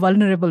super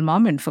vulnerable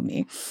moment for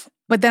me.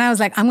 But then I was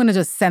like, I'm going to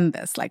just send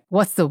this.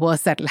 What's the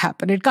worst that'll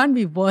happen? It can't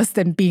be worse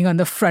than being on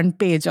the front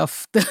page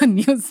of the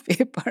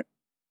newspaper.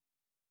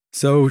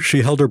 So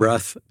she held her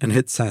breath and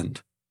hit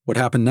send. What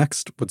happened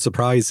next would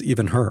surprise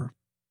even her.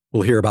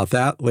 We'll hear about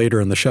that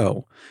later in the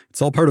show.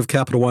 It's all part of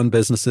Capital One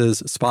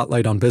Business's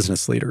Spotlight on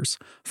Business Leaders,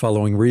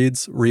 following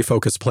Reed's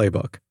Refocus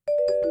Playbook.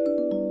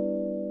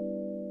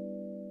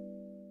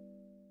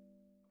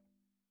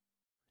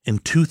 In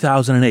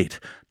 2008,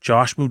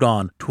 Josh moved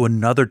on to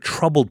another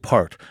troubled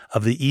part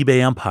of the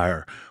eBay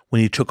empire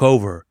when he took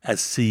over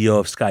as CEO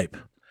of Skype.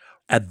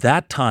 At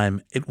that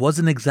time, it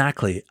wasn't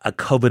exactly a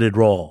coveted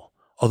role.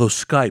 Although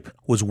Skype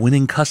was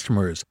winning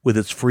customers with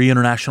its free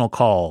international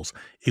calls,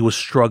 it was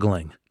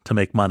struggling to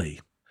make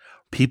money.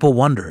 People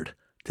wondered,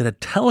 did a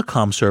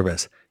telecom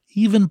service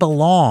even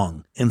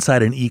belong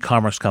inside an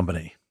e-commerce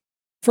company?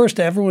 First,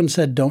 everyone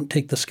said, don't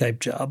take the Skype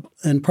job.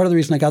 And part of the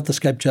reason I got the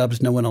Skype job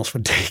is no one else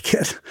would take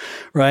it,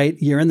 right?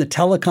 You're in the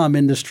telecom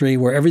industry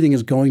where everything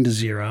is going to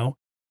zero.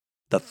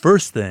 The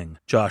first thing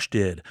Josh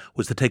did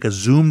was to take a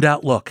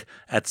zoomed-out look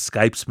at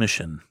Skype's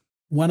mission.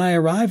 When I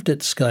arrived at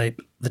Skype,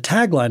 the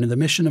tagline of the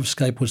mission of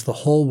Skype was the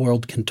whole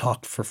world can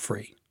talk for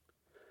free.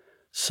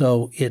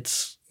 So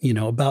it's,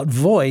 about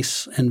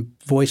voice and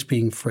voice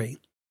being free.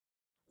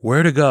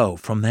 Where to go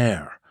from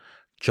there?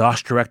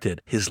 Josh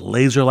directed his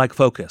laser-like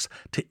focus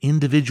to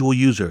individual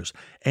users,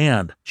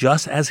 and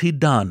just as he'd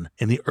done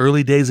in the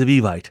early days of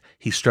Evite,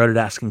 he started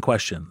asking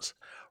questions.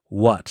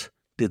 What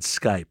did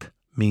Skype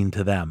mean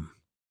to them?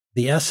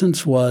 The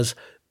essence was,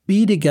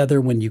 be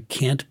together when you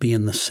can't be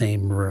in the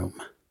same room.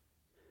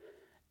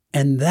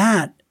 And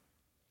that,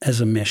 as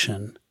a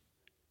mission,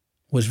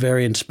 was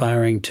very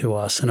inspiring to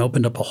us and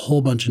opened up a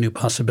whole bunch of new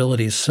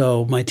possibilities.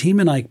 So my team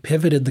and I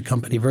pivoted the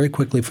company very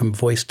quickly from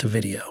voice to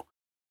video.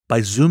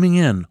 By zooming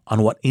in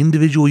on what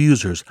individual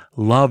users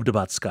loved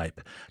about Skype,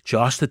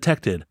 Josh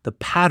detected the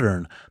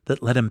pattern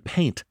that let him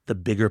paint the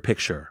bigger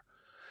picture.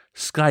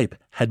 Skype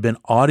had been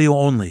audio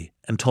only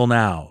until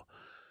now.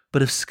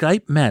 But if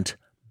Skype meant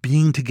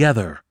being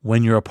together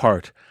when you're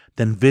apart,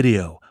 then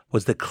video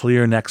was the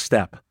clear next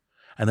step.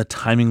 And the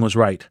timing was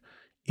right.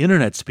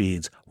 Internet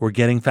speeds were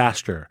getting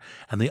faster,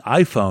 and the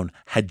iPhone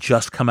had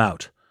just come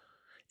out.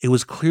 It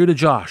was clear to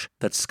Josh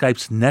that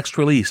Skype's next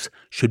release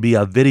should be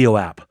a video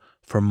app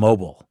for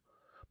mobile.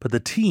 But the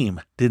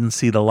team didn't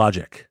see the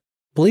logic.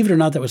 Believe it or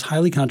not, that was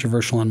highly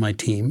controversial on my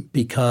team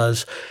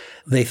because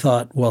they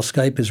thought, well,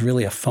 Skype is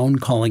really a phone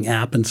calling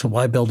app, and so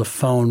why build a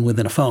phone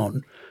within a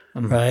phone,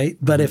 right?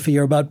 But if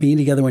you're about being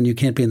together when you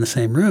can't be in the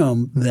same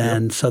room,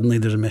 then suddenly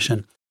there's a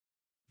mission.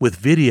 With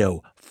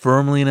video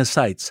firmly in his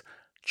sights,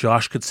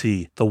 Josh could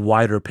see the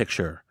wider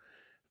picture.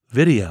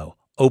 Video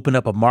opened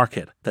up a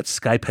market that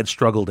Skype had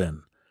struggled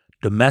in,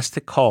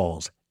 domestic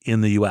calls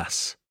in the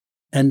U.S.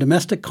 And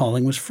domestic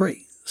calling was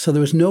free. So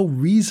there was no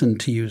reason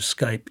to use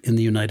Skype in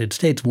the United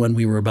States when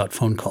we were about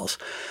phone calls.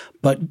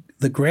 But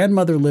the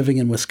grandmother living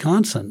in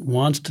Wisconsin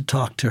wants to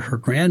talk to her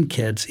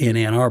grandkids in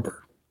Ann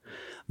Arbor.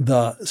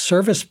 The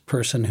service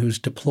person who's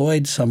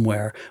deployed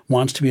somewhere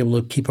wants to be able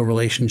to keep a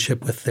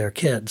relationship with their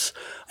kids.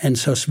 And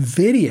so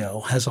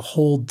video has a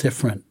whole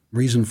different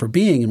reason for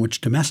being in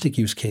which domestic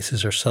use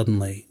cases are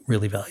suddenly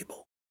really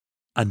valuable.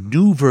 A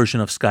new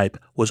version of Skype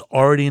was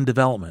already in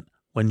development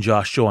when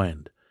Josh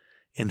joined.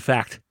 In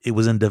fact, it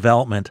was in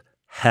development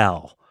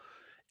hell.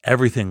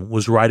 Everything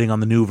was riding on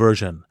the new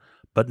version,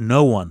 but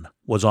no one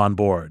was on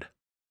board.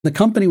 The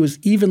company was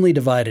evenly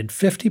divided.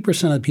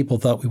 50% of the people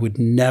thought we would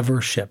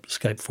never ship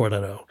Skype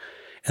 4.0.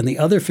 And the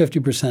other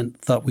 50%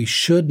 thought we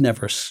should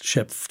never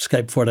ship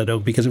Skype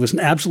 4.0 because it was an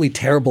absolutely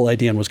terrible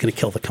idea and was going to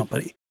kill the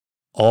company.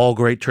 All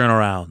great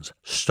turnarounds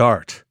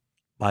start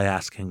by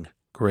asking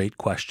great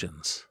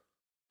questions.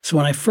 So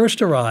when I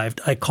first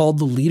arrived, I called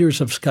the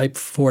leaders of Skype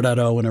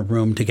 4.0 in a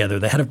room together.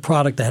 The head of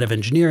product, the head of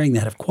engineering, the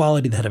head of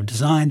quality, the head of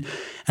design.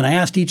 And I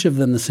asked each of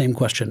them the same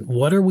question.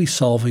 What are we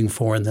solving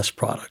for in this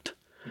product?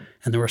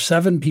 And there were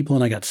 7 people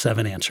and I got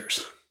 7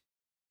 answers.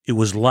 It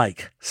was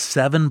like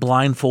 7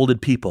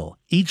 blindfolded people,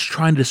 each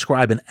trying to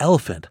describe an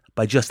elephant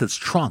by just its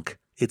trunk,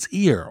 its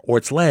ear, or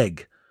its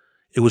leg.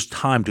 It was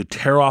time to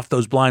tear off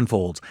those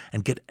blindfolds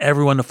and get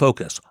everyone to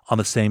focus on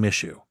the same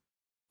issue.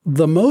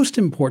 The most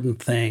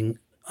important thing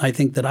I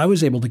think that I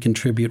was able to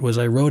contribute was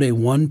I wrote a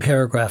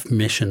 1-paragraph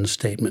mission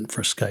statement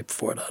for Skype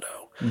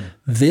 4.0.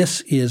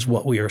 This is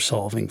what we are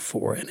solving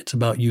for, and it's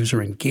about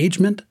user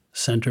engagement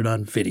centered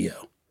on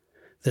video.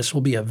 This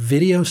will be a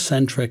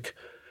video-centric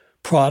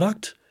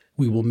product.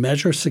 We will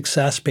measure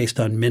success based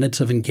on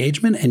minutes of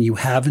engagement, and you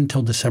have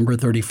until December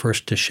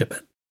 31st to ship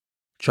it.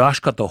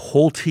 Josh got the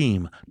whole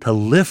team to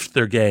lift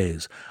their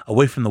gaze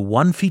away from the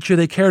one feature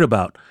they cared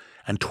about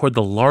and toward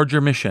the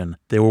larger mission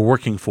they were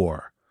working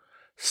for.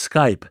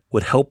 Skype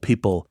would help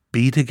people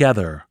be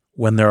together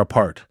when they're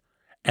apart,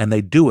 and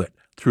they do it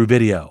through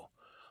video.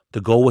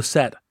 The goal was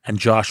set, and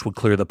Josh would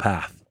clear the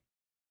path.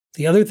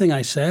 The other thing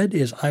I said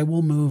is I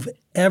will move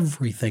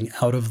everything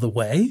out of the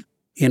way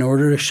in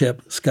order to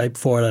ship Skype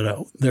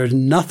 4.0. There's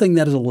nothing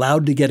that is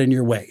allowed to get in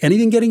your way.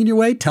 Anything getting in your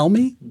way, tell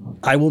me.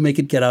 I will make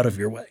it get out of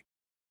your way.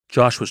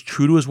 Josh was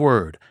true to his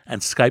word,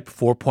 and Skype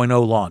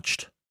 4.0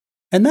 launched.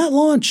 And that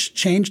launch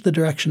changed the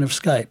direction of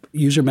Skype.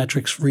 User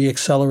metrics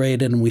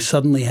re-accelerated, and we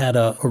suddenly had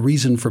a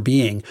reason for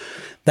being.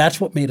 That's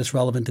what made us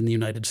relevant in the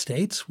United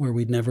States, where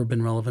we'd never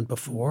been relevant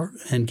before,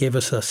 and gave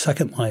us a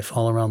second life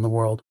all around the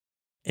world.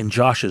 In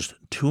Josh's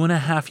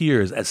 2.5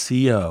 years as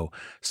CEO,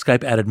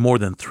 Skype added more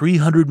than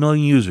 300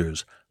 million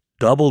users,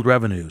 doubled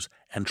revenues,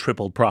 and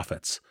tripled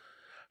profits.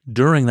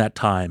 During that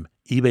time,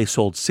 eBay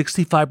sold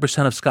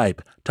 65% of Skype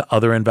to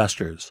other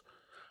investors.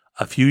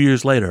 A few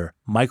years later,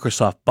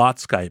 Microsoft bought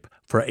Skype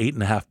for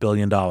 $8.5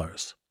 billion.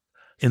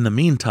 In the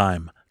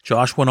meantime,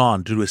 Josh went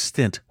on to do a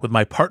stint with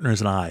my partners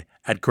and I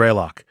at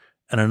Greylock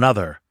and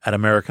another at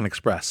American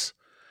Express.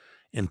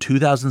 In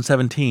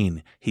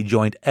 2017, he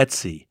joined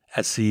Etsy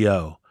as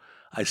CEO.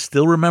 I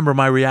still remember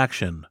my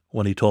reaction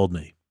when he told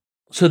me.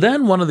 So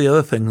then one of the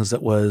other things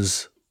that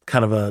was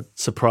kind of a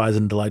surprise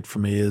and delight for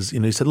me is,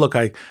 he said, look,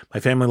 my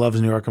family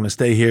loves New York. I'm going to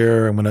stay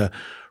here. I'm going to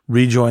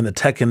rejoin the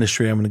tech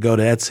industry. I'm going to go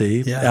to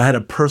Etsy. Yeah. I had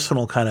a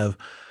personal kind of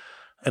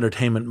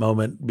entertainment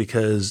moment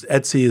because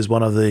Etsy is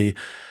one of the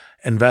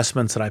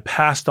investments that I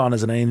passed on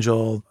as an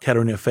angel.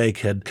 Katerina Fake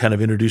had kind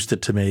of introduced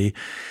it to me.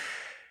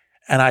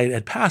 And I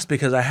had passed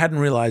because I hadn't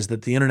realized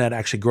that the internet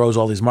actually grows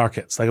all these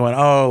markets. Like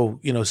I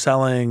went,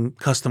 selling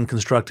custom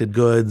constructed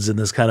goods in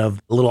this kind of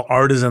little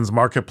artisan's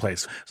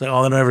marketplace. It's like,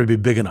 they'll never be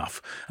big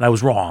enough. And I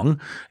was wrong.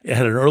 It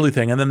had an early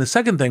thing. And then the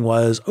second thing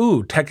was,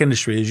 tech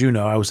industry, as you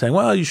know, I was saying,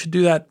 well, you should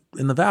do that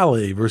in the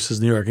Valley versus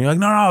New York. And you're like,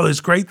 no,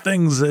 there's great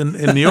things in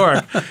New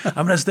York. I'm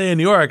going to stay in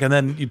New York. And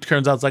then it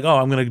turns out it's like,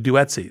 I'm going to do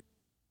Etsy.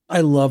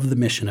 I love the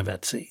mission of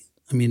Etsy.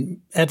 I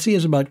mean, Etsy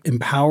is about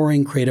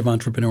empowering creative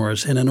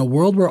entrepreneurs. And in a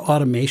world where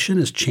automation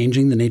is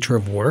changing the nature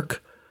of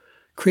work,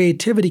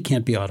 creativity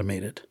can't be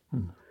automated.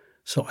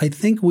 So I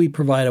think we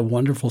provide a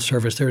wonderful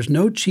service. There's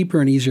no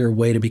cheaper and easier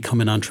way to become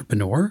an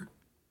entrepreneur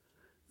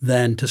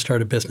than to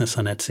start a business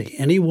on Etsy.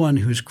 Anyone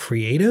who's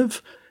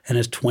creative and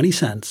has 20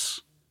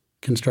 cents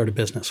can start a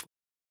business.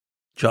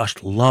 Josh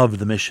loved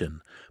the mission,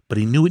 but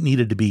he knew it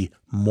needed to be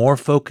more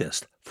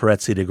focused for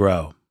Etsy to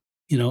grow.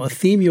 A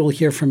theme you'll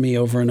hear from me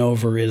over and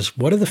over is,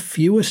 what are the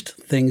fewest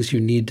things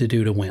you need to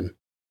do to win?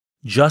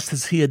 Just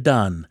as he had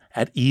done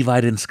at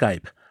Evite and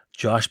Skype,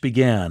 Josh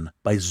began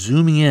by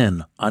zooming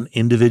in on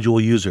individual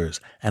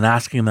users and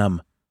asking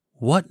them,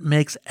 what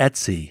makes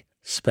Etsy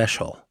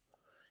special?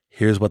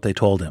 Here's what they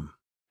told him.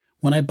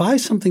 When I buy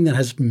something that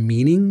has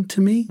meaning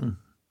to me,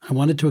 I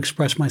wanted to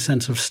express my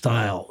sense of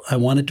style. I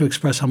wanted to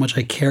express how much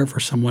I care for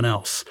someone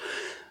else.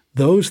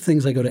 Those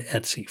things I go to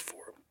Etsy for.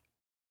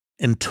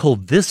 Until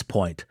this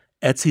point,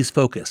 Etsy's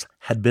focus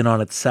had been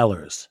on its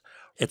sellers.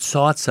 It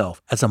saw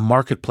itself as a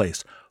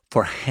marketplace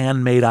for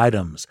handmade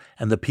items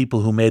and the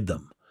people who made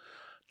them.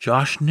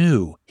 Josh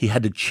knew he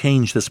had to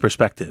change this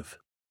perspective.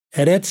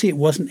 At Etsy, it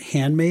wasn't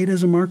handmade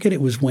as a market.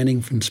 It was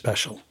winning from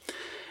special.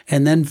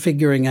 And then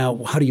figuring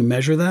out how do you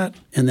measure that,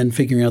 and then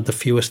figuring out the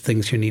fewest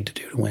things you need to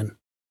do to win.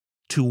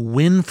 To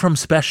win from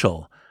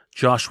special,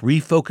 Josh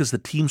refocused the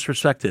team's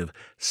perspective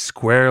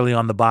squarely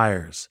on the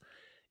buyers.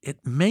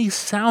 It may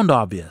sound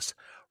obvious,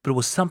 but it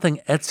was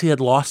something Etsy had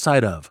lost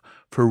sight of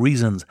for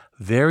reasons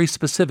very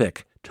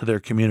specific to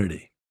their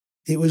community.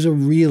 It was a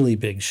really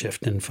big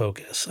shift in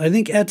focus. I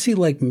think Etsy,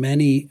 like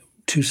many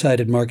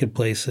two-sided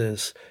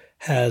marketplaces,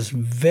 has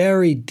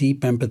very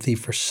deep empathy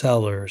for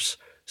sellers,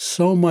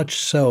 so much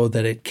so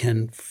that it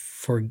can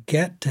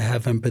forget to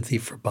have empathy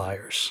for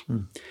buyers.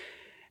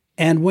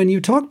 And when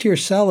you talk to your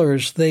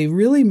sellers, they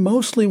really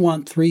mostly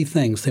want three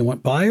things. They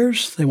want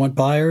buyers, and they want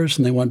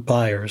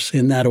buyers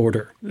in that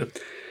order. Yep.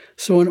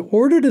 So in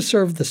order to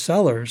serve the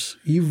sellers,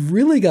 you've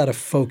really got to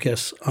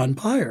focus on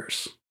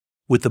buyers.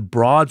 With the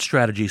broad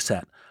strategy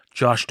set,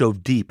 Josh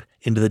dove deep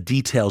into the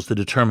details to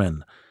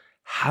determine,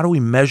 how do we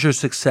measure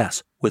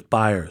success with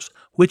buyers?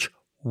 Which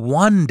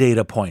one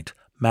data point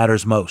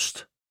matters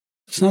most?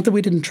 It's not that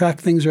we didn't track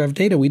things or have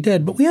data. We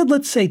did, but we had,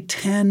 let's say,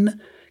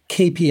 10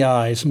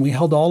 KPIs, and we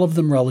held all of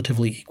them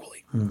relatively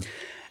equally.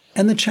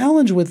 And the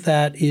challenge with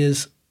that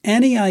is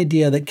any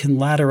idea that can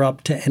ladder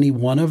up to any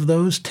one of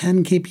those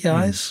 10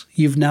 KPIs,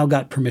 you've now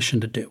got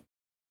permission to do.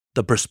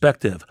 The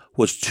perspective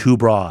was too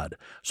broad,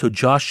 so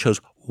Josh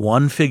chose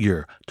one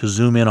figure to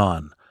zoom in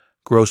on: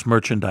 gross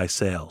merchandise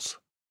sales.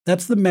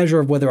 That's the measure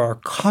of whether our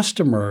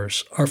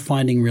customers are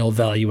finding real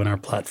value in our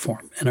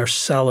platform and our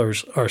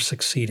sellers are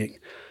succeeding.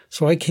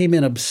 So I came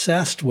in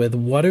obsessed with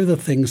what are the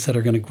things that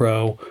are going to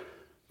grow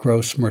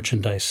gross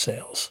merchandise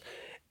sales.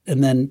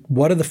 And then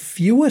what are the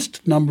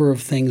fewest number of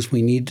things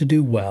we need to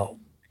do well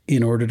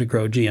in order to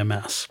grow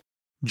GMS?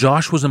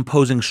 Josh was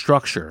imposing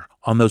structure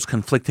on those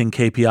conflicting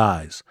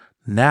KPIs.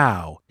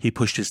 Now he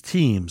pushed his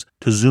teams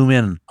to zoom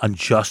in on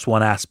just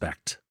one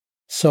aspect.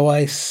 So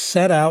I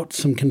set out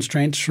some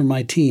constraints for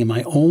my team.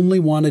 I only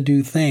want to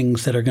do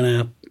things that are going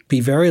to be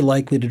very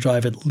likely to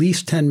drive at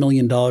least $10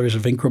 million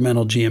of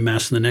incremental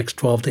GMS in the next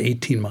 12 to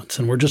 18 months.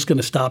 And we're just going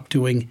to stop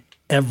doing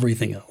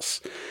everything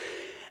else.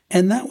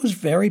 And that was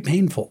very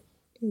painful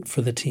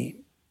for the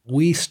team.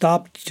 We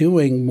stopped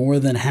doing more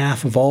than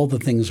half of all the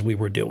things we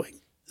were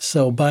doing.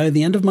 So by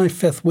the end of my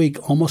 5th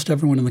week, almost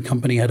everyone in the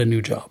company had a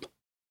new job.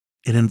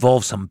 It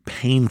involved some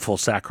painful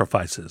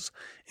sacrifices,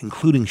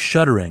 including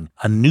shuttering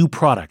a new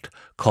product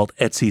called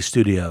Etsy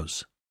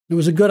Studios. It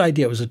was a good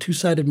idea. It was a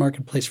two-sided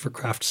marketplace for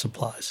craft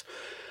supplies.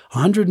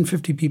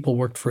 150 people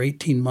worked for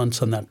 18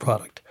 months on that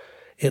product.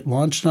 It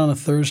launched on a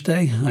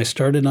Thursday. I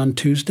started on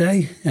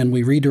Tuesday, and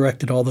we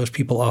redirected all those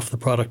people off the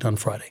product on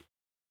Friday.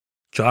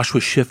 Josh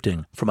was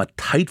shifting from a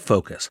tight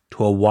focus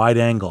to a wide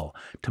angle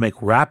to make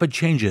rapid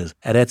changes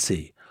at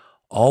Etsy,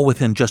 all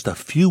within just a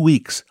few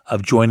weeks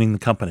of joining the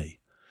company.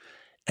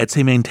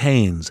 Etsy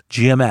maintains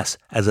GMS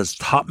as its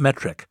top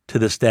metric to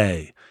this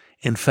day.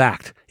 In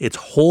fact, its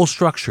whole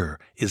structure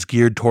is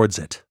geared towards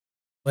it.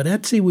 At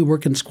Etsy, we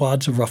work in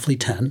squads of roughly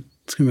 10.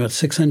 It's going to be about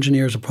 6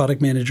 engineers, a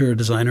product manager, a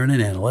designer, and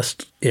an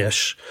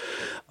analyst-ish.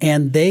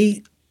 And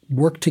they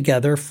work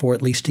together for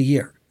at least a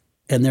year.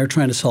 And they're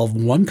trying to solve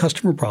one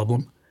customer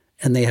problem,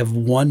 and they have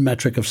one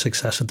metric of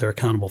success that they're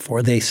accountable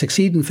for. They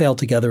succeed and fail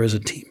together as a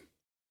team.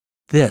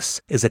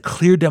 This is a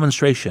clear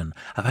demonstration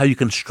of how you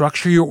can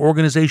structure your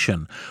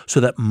organization so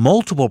that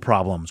multiple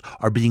problems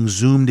are being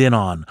zoomed in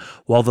on,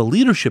 while the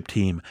leadership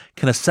team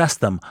can assess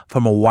them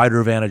from a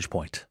wider vantage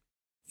point.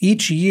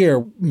 Each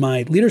year,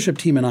 my leadership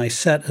team and I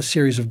set a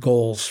series of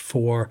goals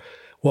for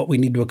what we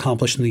need to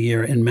accomplish in the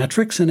year in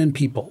metrics and in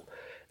people.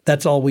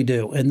 That's all we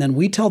do. And then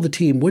we tell the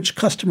team, which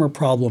customer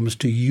problems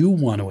do you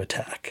want to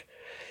attack?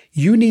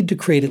 You need to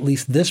create at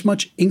least this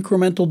much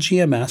incremental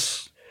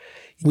GMS.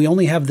 We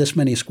only have this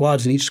many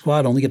squads, and each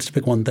squad only gets to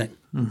pick one thing.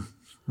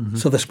 Mm-hmm.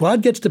 So the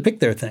squad gets to pick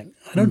their thing.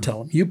 I don't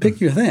tell them. You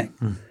pick your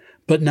thing.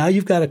 But now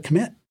you've got to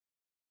commit.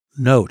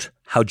 Note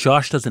how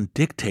Josh doesn't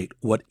dictate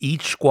what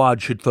each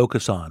squad should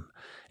focus on.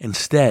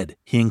 Instead,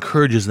 he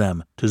encourages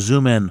them to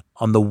zoom in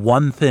on the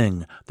one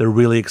thing they're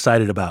really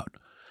excited about.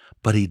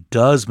 But he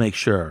does make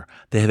sure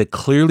they have a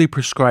clearly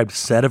prescribed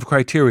set of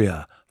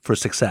criteria for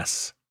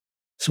success.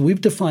 So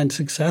we've defined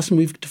success and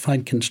we've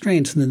defined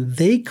constraints, and then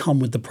they come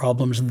with the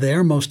problems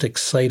they're most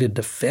excited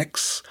to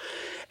fix.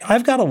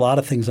 I've got a lot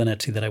of things on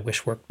Etsy that I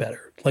wish worked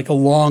better, like a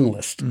long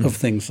list of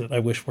things that I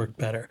wish worked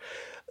better.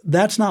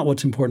 That's not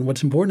what's important.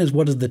 What's important is,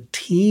 what is the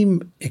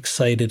team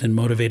excited and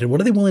motivated? What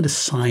are they willing to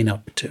sign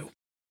up to?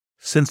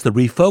 Since the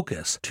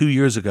refocus 2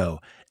 years ago,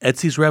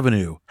 Etsy's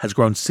revenue has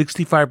grown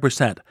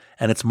 65%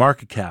 and its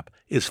market cap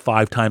is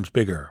 5 times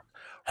bigger.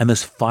 And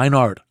this fine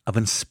art of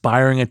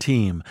inspiring a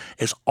team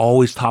is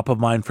always top of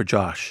mind for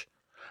Josh.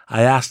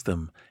 I asked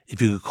him,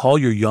 if you could call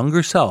your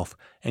younger self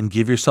and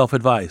give yourself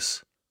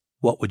advice,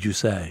 what would you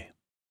say?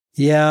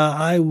 Yeah,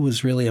 I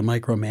was really a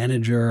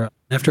micromanager.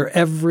 After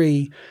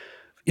every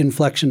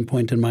inflection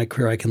point in my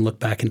career, I can look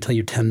back and tell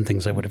you 10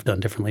 things I would have done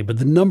differently. But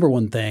the number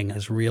one thing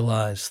is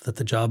realize that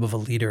the job of a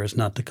leader is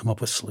not to come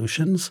up with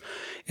solutions.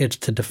 It's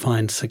to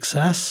define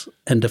success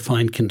and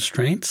define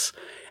constraints,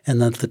 and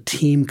let the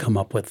team come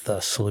up with the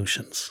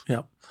solutions.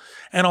 Yeah.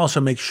 And also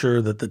make sure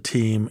that the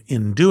team,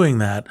 in doing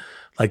that,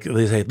 like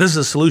they say, this is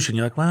a solution.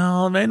 You're like,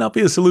 well, it may not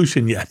be a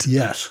solution yet.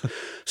 Yes.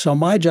 So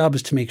my job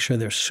is to make sure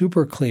they're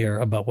super clear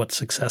about what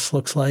success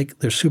looks like.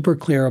 They're super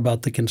clear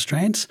about the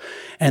constraints,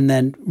 and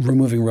then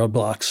removing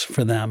roadblocks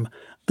for them.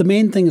 The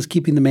main thing is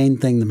keeping the main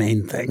thing the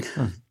main thing.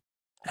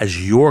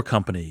 As your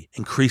company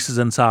increases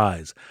in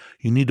size,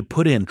 you need to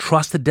put in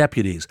trusted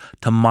deputies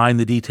to mind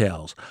the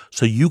details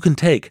so you can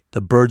take the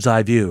bird's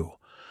eye view.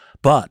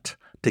 But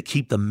to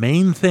keep the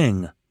main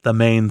thing,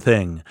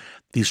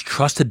 these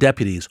trusted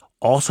deputies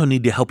also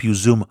need to help you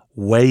zoom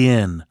way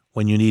in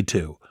when you need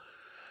to.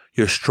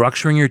 You're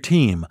structuring your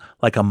team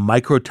like a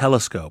micro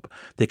telescope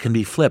that can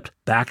be flipped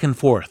back and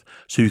forth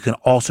so you can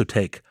also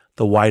take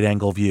the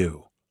wide-angle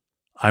view.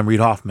 I'm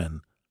Reid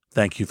Hoffman.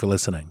 Thank you for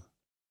listening.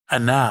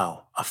 And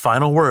now, a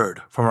final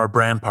word from our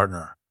brand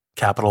partner,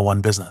 Capital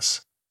One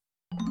Business.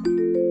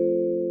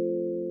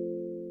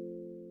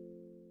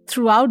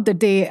 Throughout the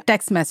day,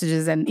 text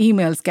messages and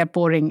emails kept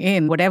pouring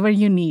in. Whatever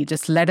you need,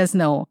 just let us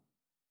know.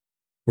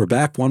 We're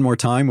back one more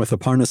time with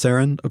Aparna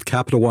Saran of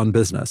Capital One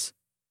Business.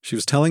 She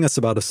was telling us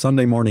about a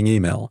Sunday morning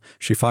email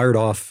she fired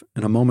off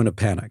in a moment of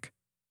panic.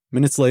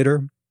 Minutes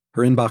later,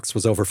 her inbox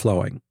was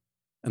overflowing.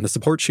 And the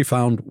support she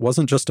found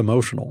wasn't just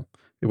emotional,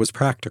 it was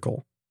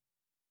practical.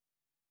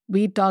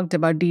 We talked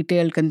about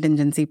detailed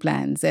contingency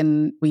plans,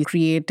 and we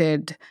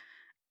created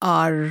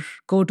our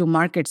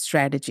go-to-market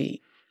strategy.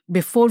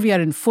 Before we are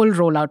in full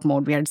rollout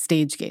mode, we had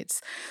stage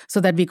gates so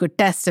that we could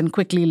test and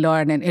quickly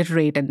learn and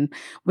iterate. And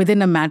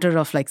within a matter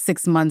of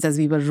 6 months, as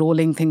we were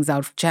rolling things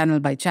out channel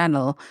by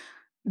channel,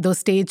 those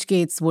stage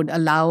gates would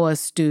allow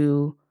us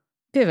to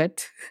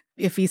pivot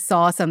if we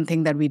saw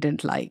something that we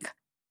didn't like.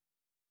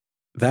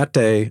 That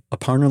day,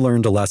 Aparna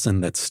learned a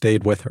lesson that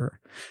stayed with her.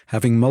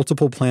 Having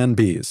multiple plan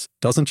Bs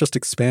doesn't just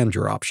expand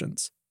your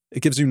options.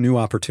 It gives you new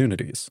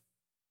opportunities.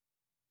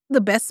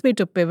 The best way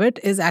to pivot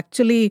is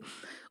actually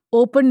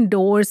open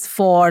doors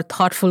for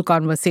thoughtful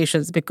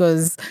conversations,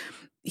 because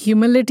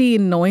humility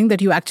in knowing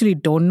that you actually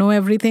don't know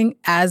everything,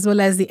 as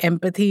well as the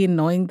empathy in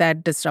knowing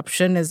that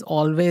disruption is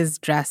always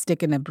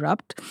drastic and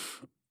abrupt,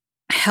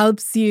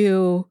 helps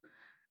you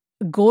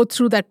go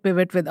through that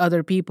pivot with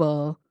other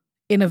people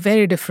in a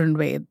very different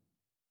way.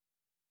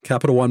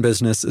 Capital One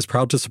Business is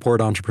proud to support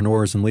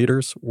entrepreneurs and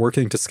leaders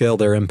working to scale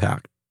their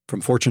impact,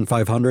 from Fortune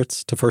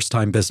 500s to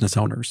first-time business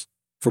owners.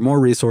 For more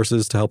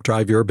resources to help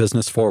drive your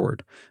business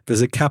forward,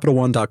 visit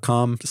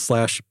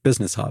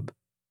CapitalOne.com/BusinessHub.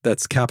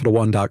 That's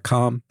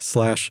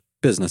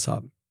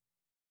CapitalOne.com/BusinessHub.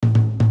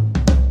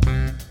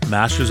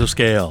 Masters of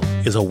Scale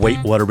is a Wait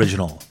What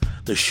original.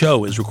 The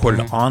show is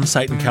recorded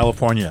on-site in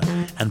California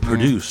and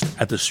produced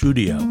at the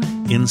studio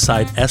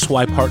inside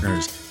SY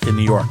Partners in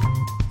New York.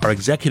 Our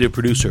executive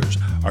producers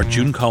are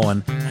June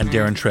Cohen and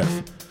Darren Triff.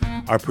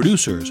 Our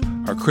producers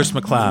are Chris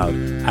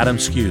McLeod, Adam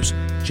Skuse,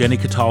 Jenny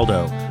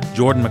Cataldo,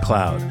 Jordan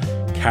McLeod,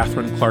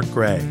 Catherine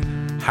Clark-Gray,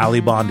 Hallie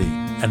Bondi,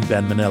 and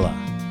Ben Manila.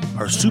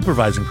 Our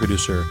supervising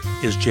producer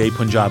is Jay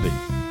Punjabi.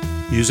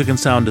 Music and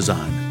sound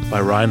design by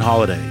Ryan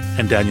Holiday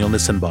and Daniel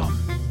Nissenbaum.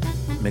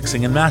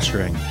 Mixing and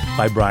mastering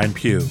by Brian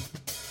Pugh.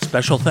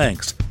 Special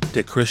thanks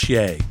to Chris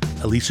Ye,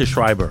 Elisa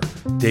Schreiber,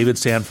 David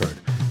Sanford,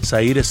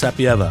 Saida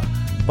Sapieva,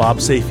 Bob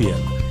Safian,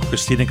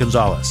 Christina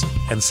Gonzalez,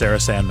 and Sarah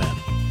Sandman.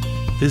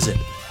 Visit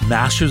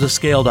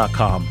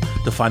mastersofscale.com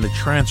to find a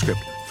transcript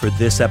for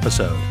this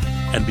episode,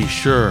 and be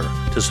sure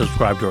to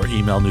subscribe to our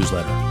email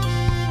newsletter.